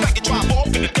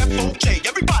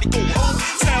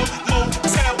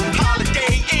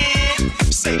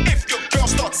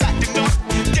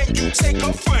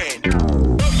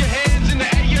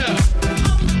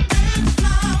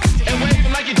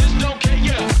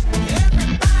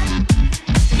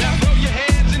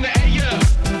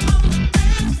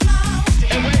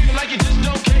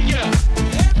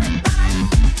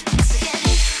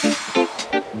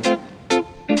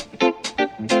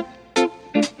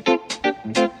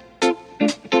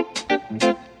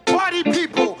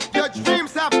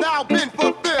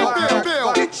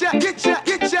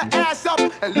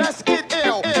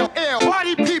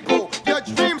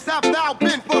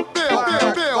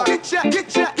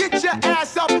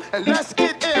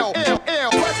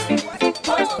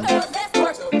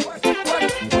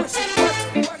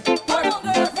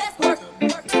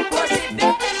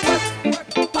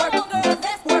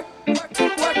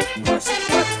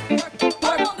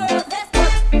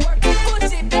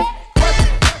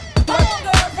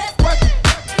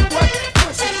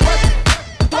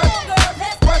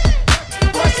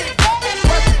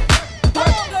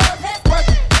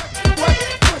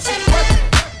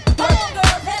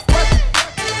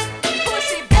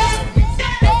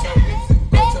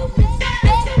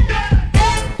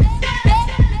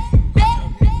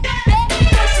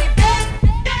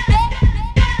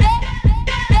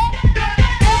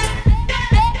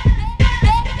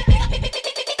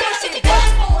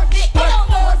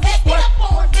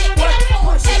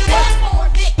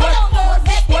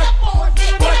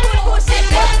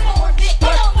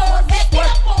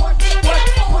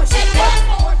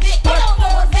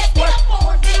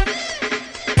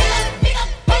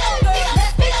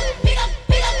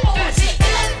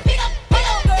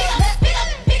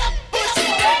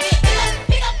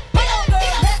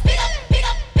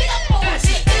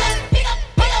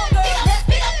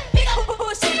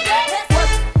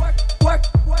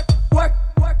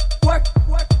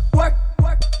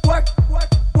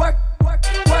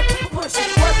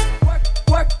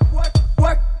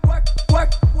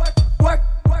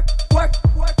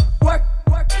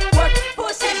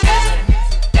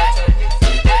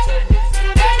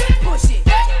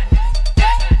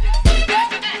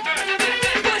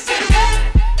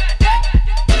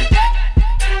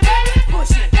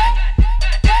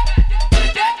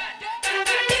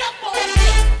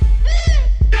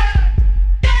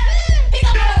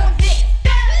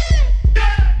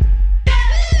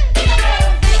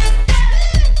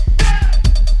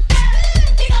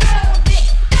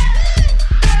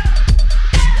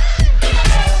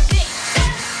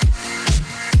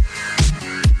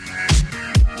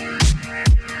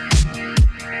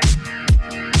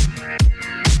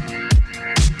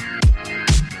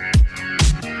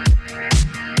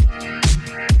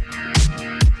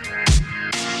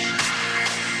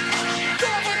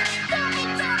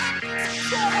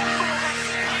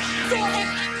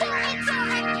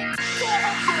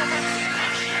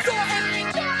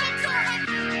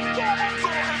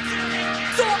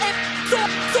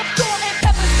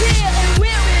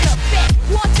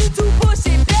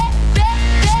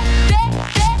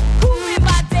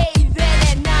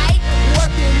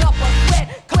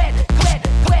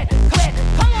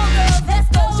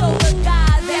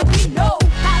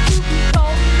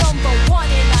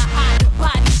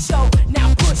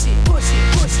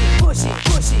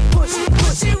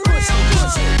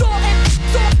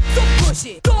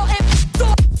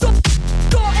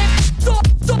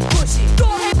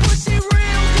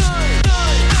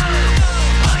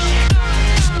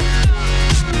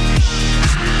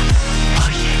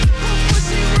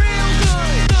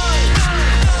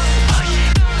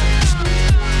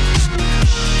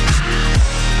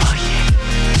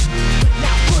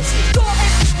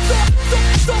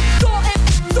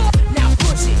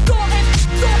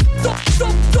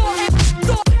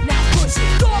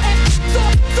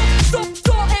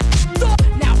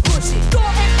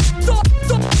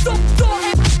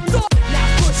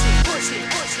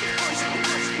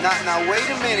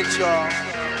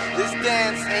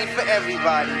dance ain't for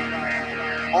everybody.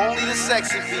 Only the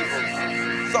sexy people.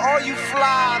 So all you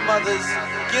fly mothers,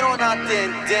 get on out there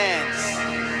and dance.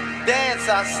 Dance,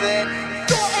 I said.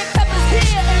 Salt and pepper's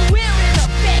here and we're in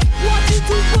effect. Want you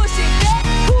to push it back.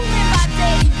 Cooling my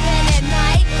day, then at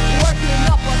night. Working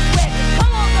up a sweat.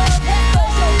 Come on, girl, let's go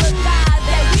show the guys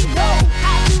that we know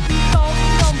how to become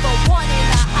number one in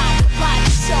a hot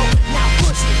body show. Now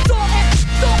push it. Salt and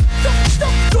salt, salt,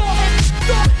 salt, salt and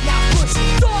salt. Now push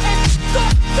it. Salt and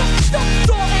salt, salt, salt,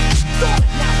 salt and salt.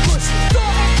 Now push it.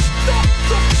 Salt and salt,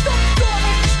 salt, salt, salt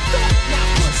and salt. Now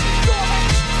push it. Salt and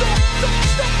salt, salt,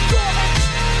 salt, salt and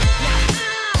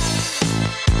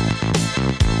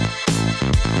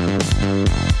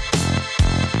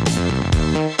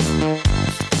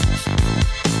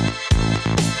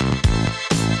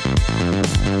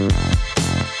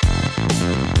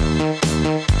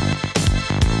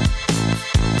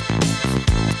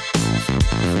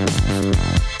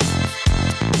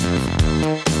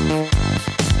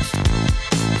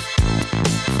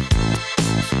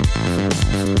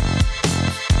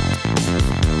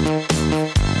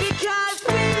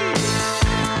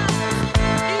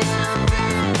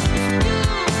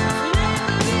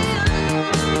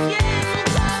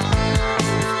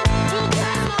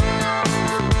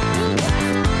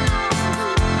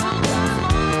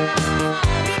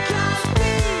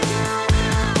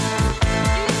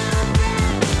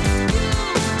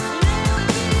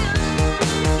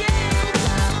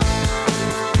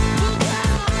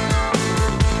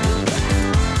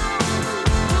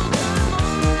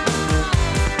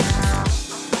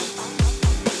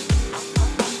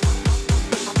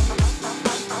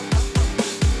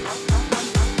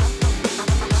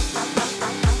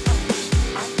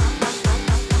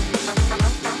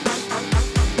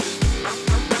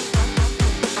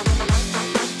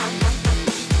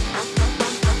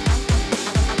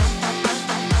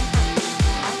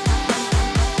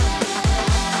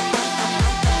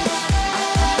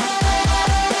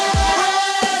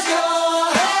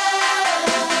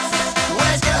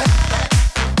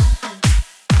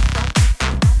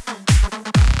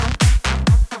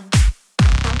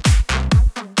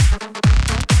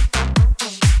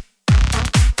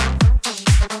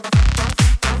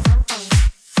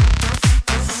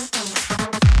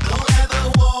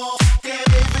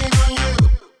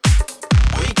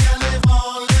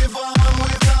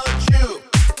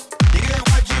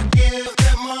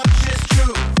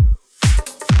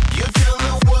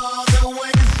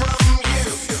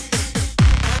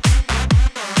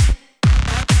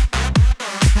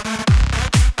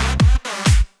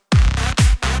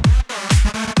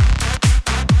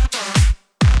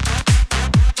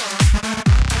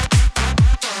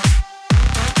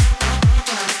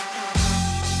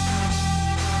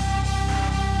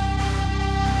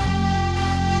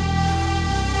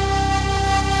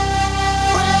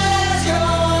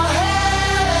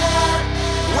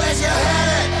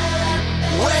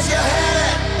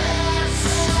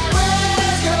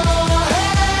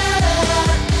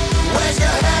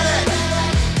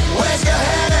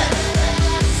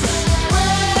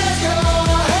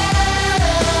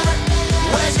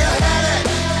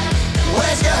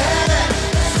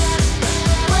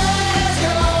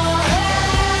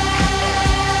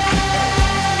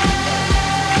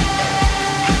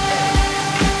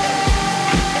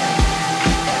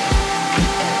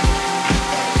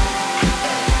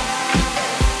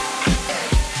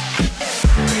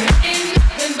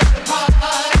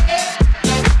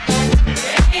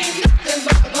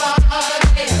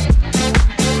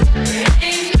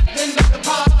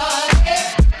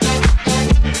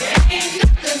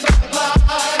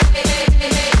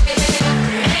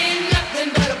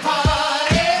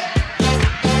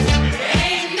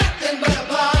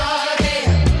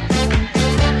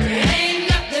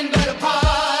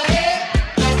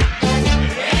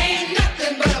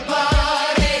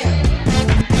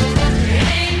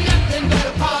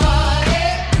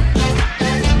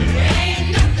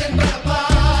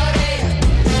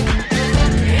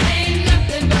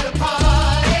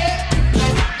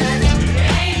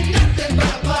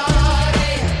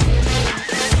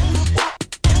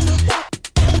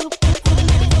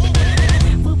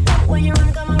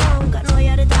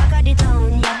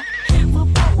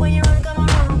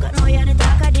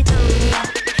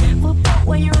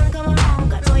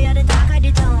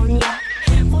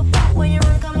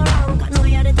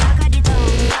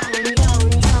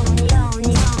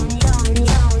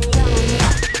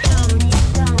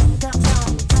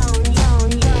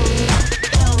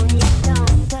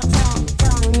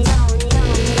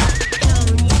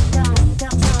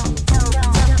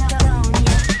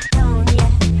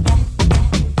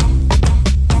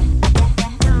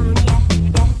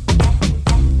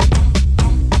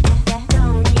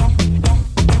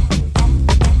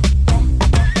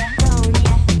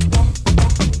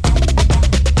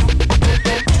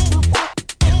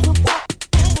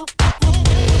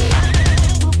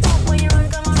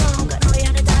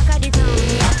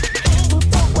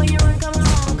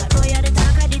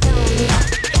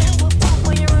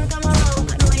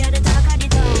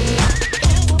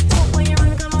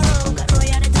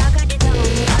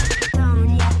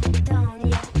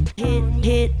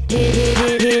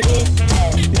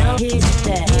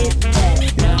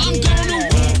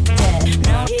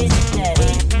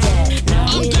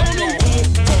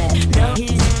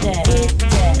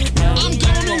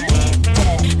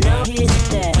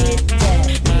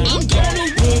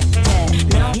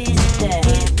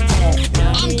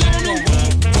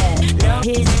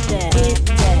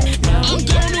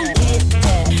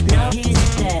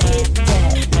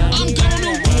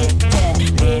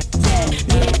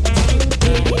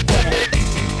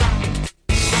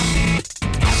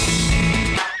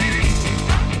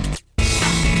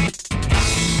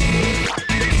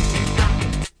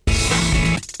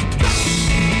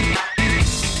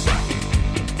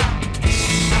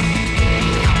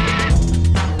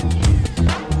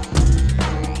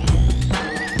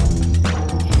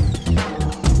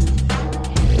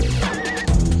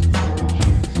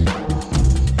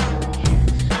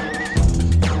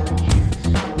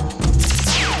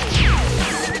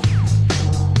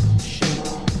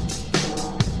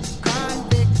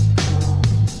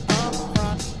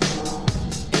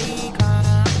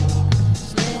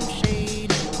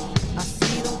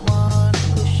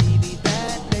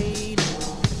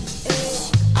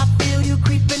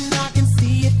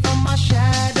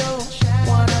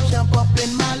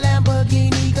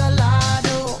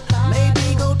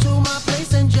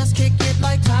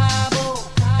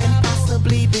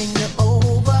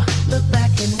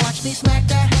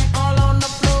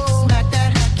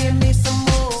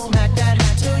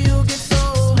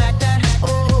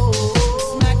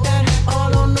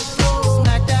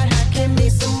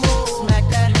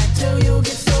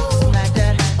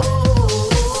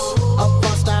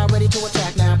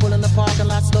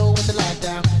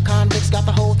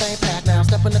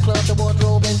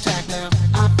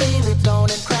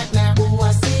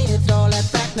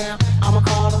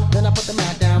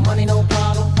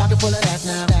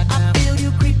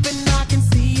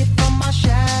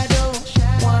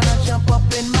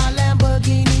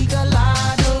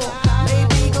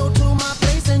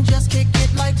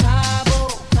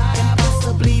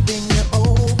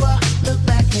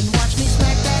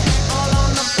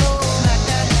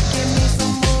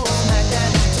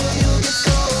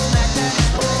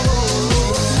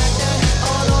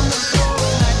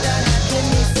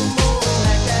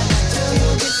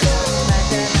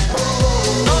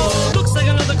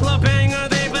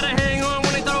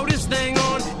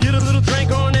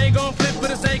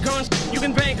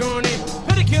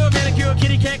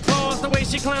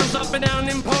she climbs up and down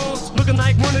them poles, looking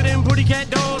like one of them booty cat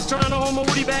dolls, trying to hold my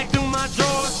woody back through my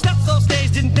drawers. Steps off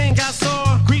stage, didn't think I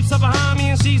saw her. Creeps up behind me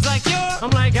and she's like, yeah. I'm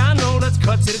like, I know, let's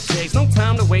cut to the chase. No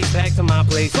time to wait, back to my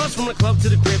place. Plus from the club to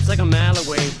the cribs like a mile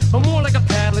away, or more like a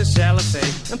paddler, shall I say.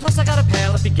 And plus I got a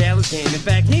pal if he gallows game. In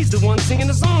fact, he's the one singing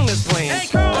the song that's playing. Hey,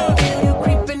 girl! I feel you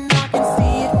creeping, I can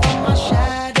see it from my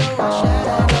shadow.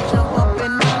 Jump up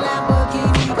in my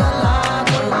Lamborghini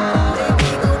Gallardo.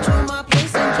 Baby, go to my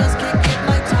place and just kick it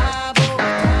like Tybo.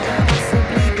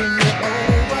 Possibly bring it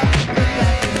over. Look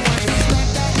back and watch me smack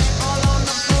that all on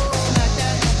the floor. Smack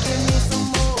that, give me some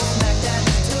more. Smack that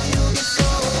till you get so.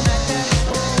 Smack that,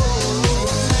 oh.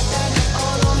 Smack that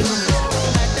all on the floor.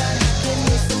 Smack that, give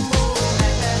me some more.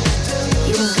 Smack that till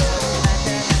you get so. Smack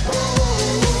that, oh.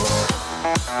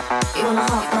 You want a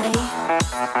hot body?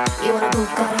 You want a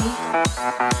Bugatti?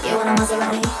 You want a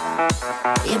Maserati?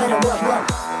 You better what?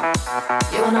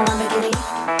 You want a Lamborghini?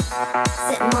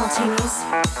 Sip martinis,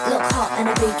 look hot in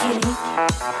a bikini.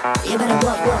 You better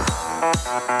what?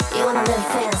 You wanna live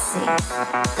fancy,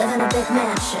 live in a big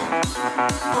mansion,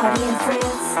 party in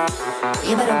France.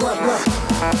 You better what?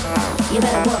 You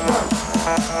better what?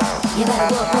 You better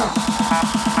what?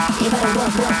 You better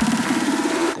what?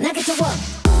 Now get to work.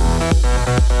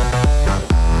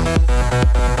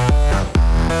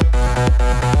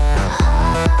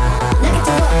 Now get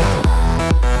to work.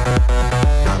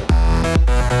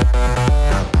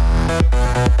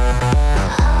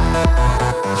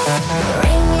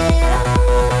 Ring it on,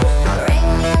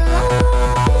 ring it on.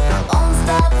 Won't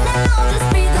stop now, just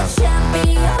be the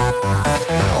champion.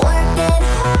 Work it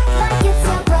hard like it's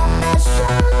your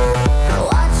profession.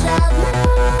 Watch out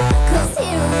now, 'cause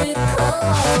here it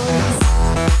comes.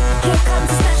 Here comes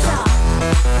the special.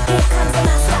 Here comes the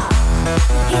master.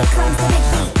 Here comes the big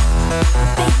beat.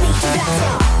 Big beat to blast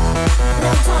y'all.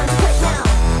 No time to quit now.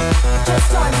 Just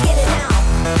time to get it now.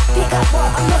 Pick up what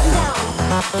I'm putting down.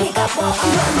 Pick up what I'm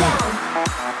putting down.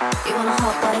 You want a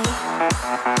hot body?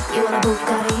 You want a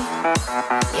Bugatti?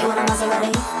 You want a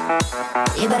Maserati?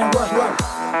 You better what?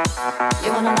 You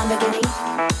want a Lamborghini?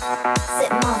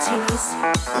 Sip martinis,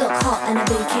 look hot in a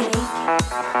bikini.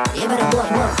 You better what?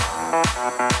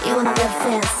 You wanna live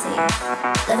fancy,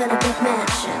 live in a big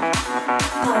mansion,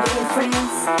 party in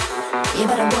France. You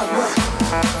better what?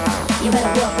 You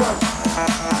better what?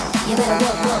 You better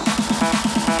what?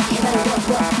 You better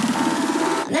what?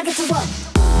 Now get to work.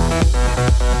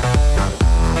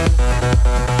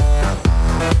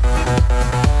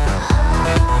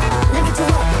 Now get to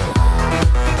work.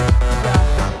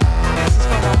 This is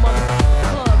for my mother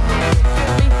club, man. You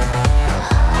feel me?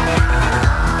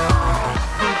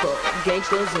 People,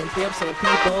 gangsters and pimps and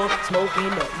people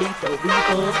smoking up lethal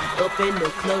reefers up in the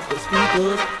club with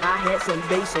speakers. I had some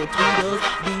bass and tweeters.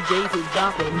 DJs is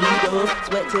dropping needles.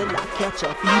 Sweat till I catch a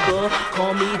fever.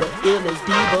 Call me the illest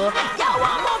diva. Yo,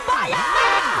 I'm on fire!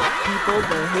 People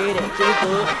go ahead and drink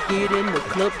up. Get in the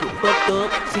club, get fucked up.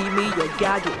 See me, a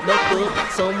guy get knocked up.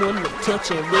 Someone to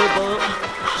touch and rub up.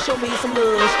 Show me some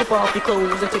love. Strip off your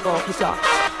clothes and take off your socks.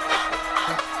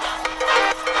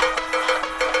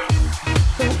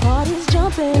 The party's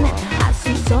jumping, I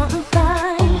see something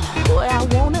fine. Boy, I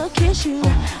wanna kiss you,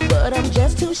 but I'm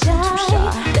just too shy.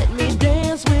 Let me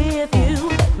dance with you,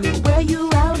 let me wear you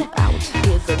out.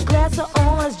 Here's a glass of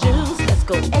orange juice, let's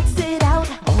go exit out.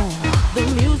 The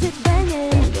music's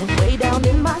banging, way down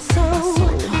in my soul.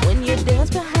 When you dance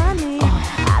behind me,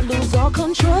 I lose all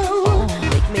control.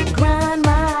 Make me grind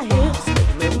my hips,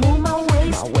 make me move my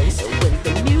waist. And when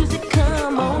the music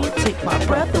come on, you take my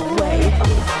breath away.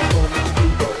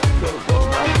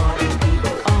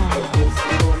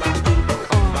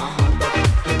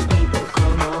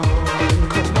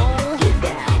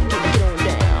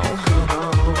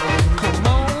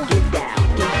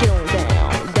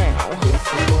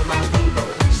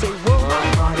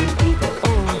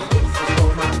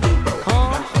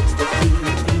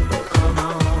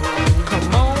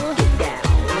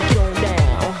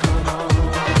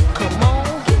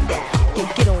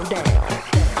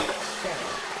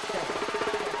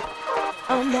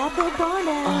 I'm at the bar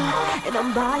now, and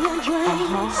I'm buying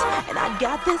drinks, and I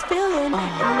got this feeling,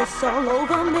 and it's all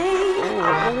over me.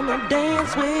 I wanna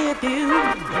dance with you,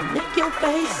 lick your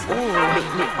face,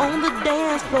 meet me on the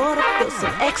dance floor to feel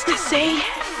some ecstasy.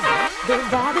 The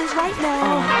vibe is right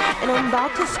now, and I'm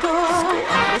about to score.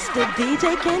 Mr.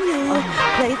 DJ, can you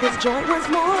play this joint once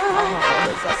more?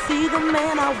 'Cause I see the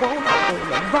man I want him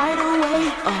right away.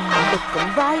 I look him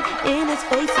right in his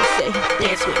face and say,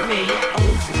 dance with me.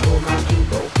 This is for my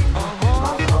people,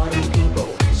 my party people.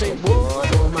 Say what?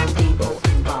 For my people,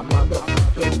 my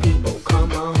motherfucking people.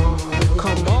 Come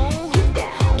on, get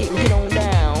down, get on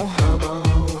down.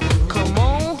 Come on,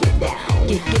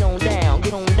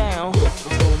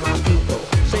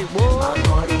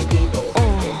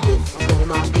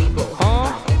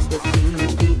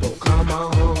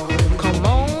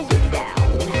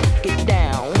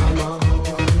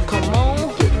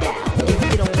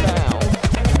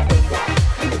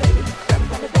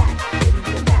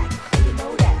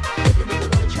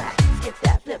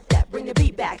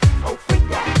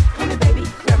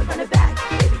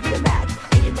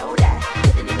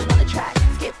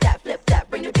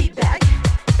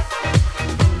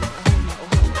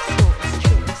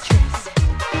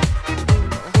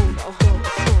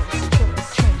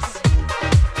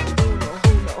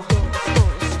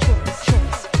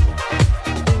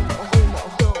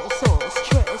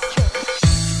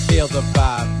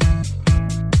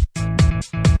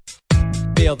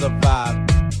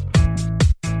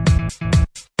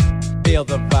 Feel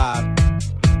the vibe.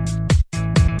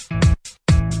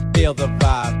 Feel the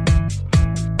vibe.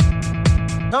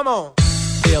 Come on.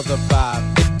 Feel the vibe.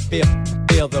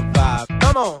 Feel the vibe.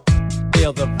 Come on.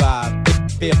 Feel the vibe.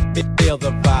 Feel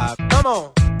the vibe. Come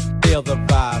on. Feel the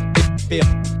vibe.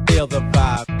 Feel the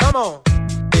vibe. Come on.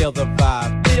 Feel the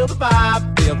vibe. Feel the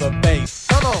vibe. Feel the bass.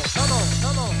 Come on. Come on.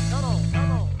 Come on. Come on.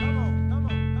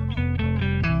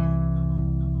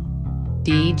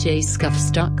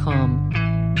 DJScuffs.com.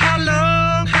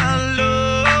 How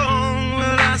long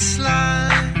will I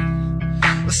slide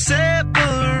or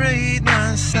separate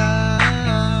my side?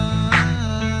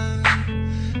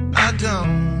 I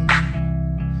don't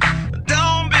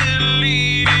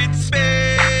believe it's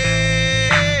fair.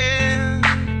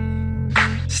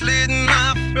 Slitting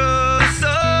my throat's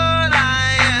all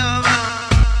I ever.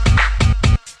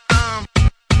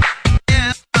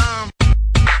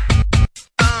 Yeah,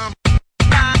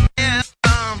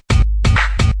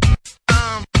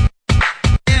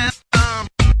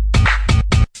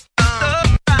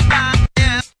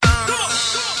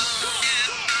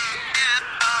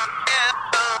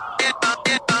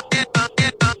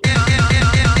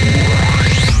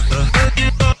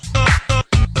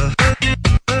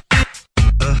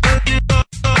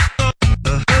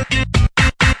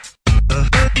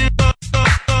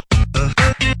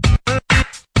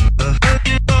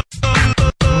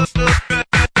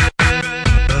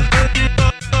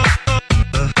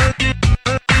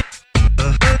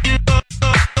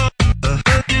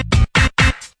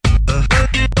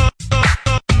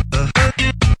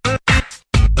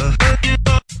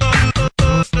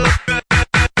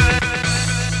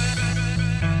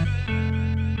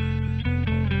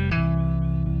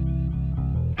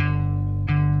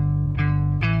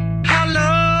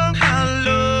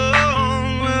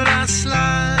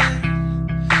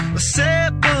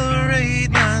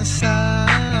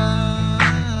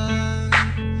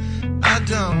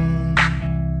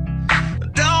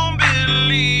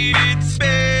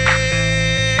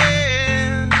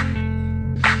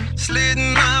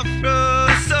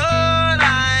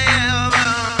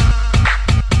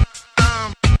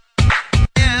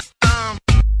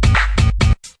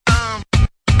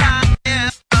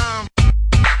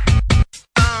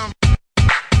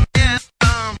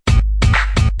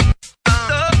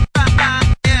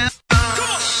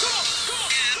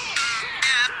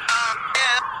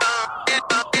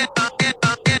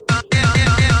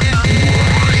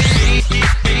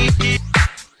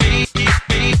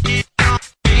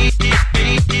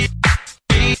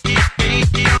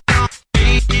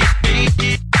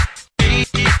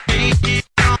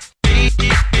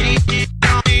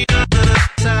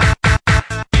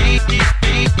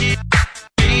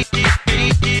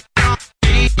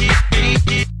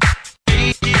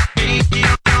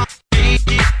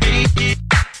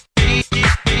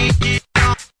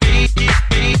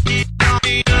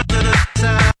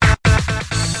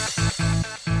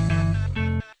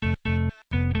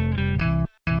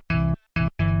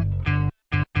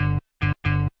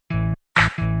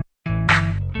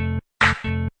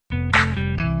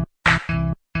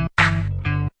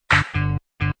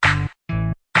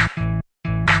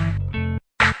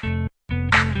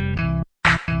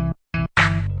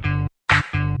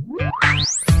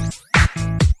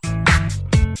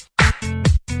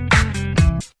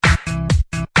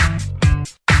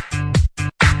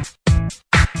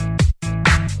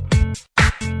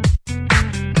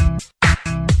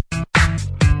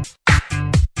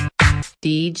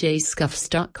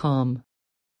 DJScuffs.com.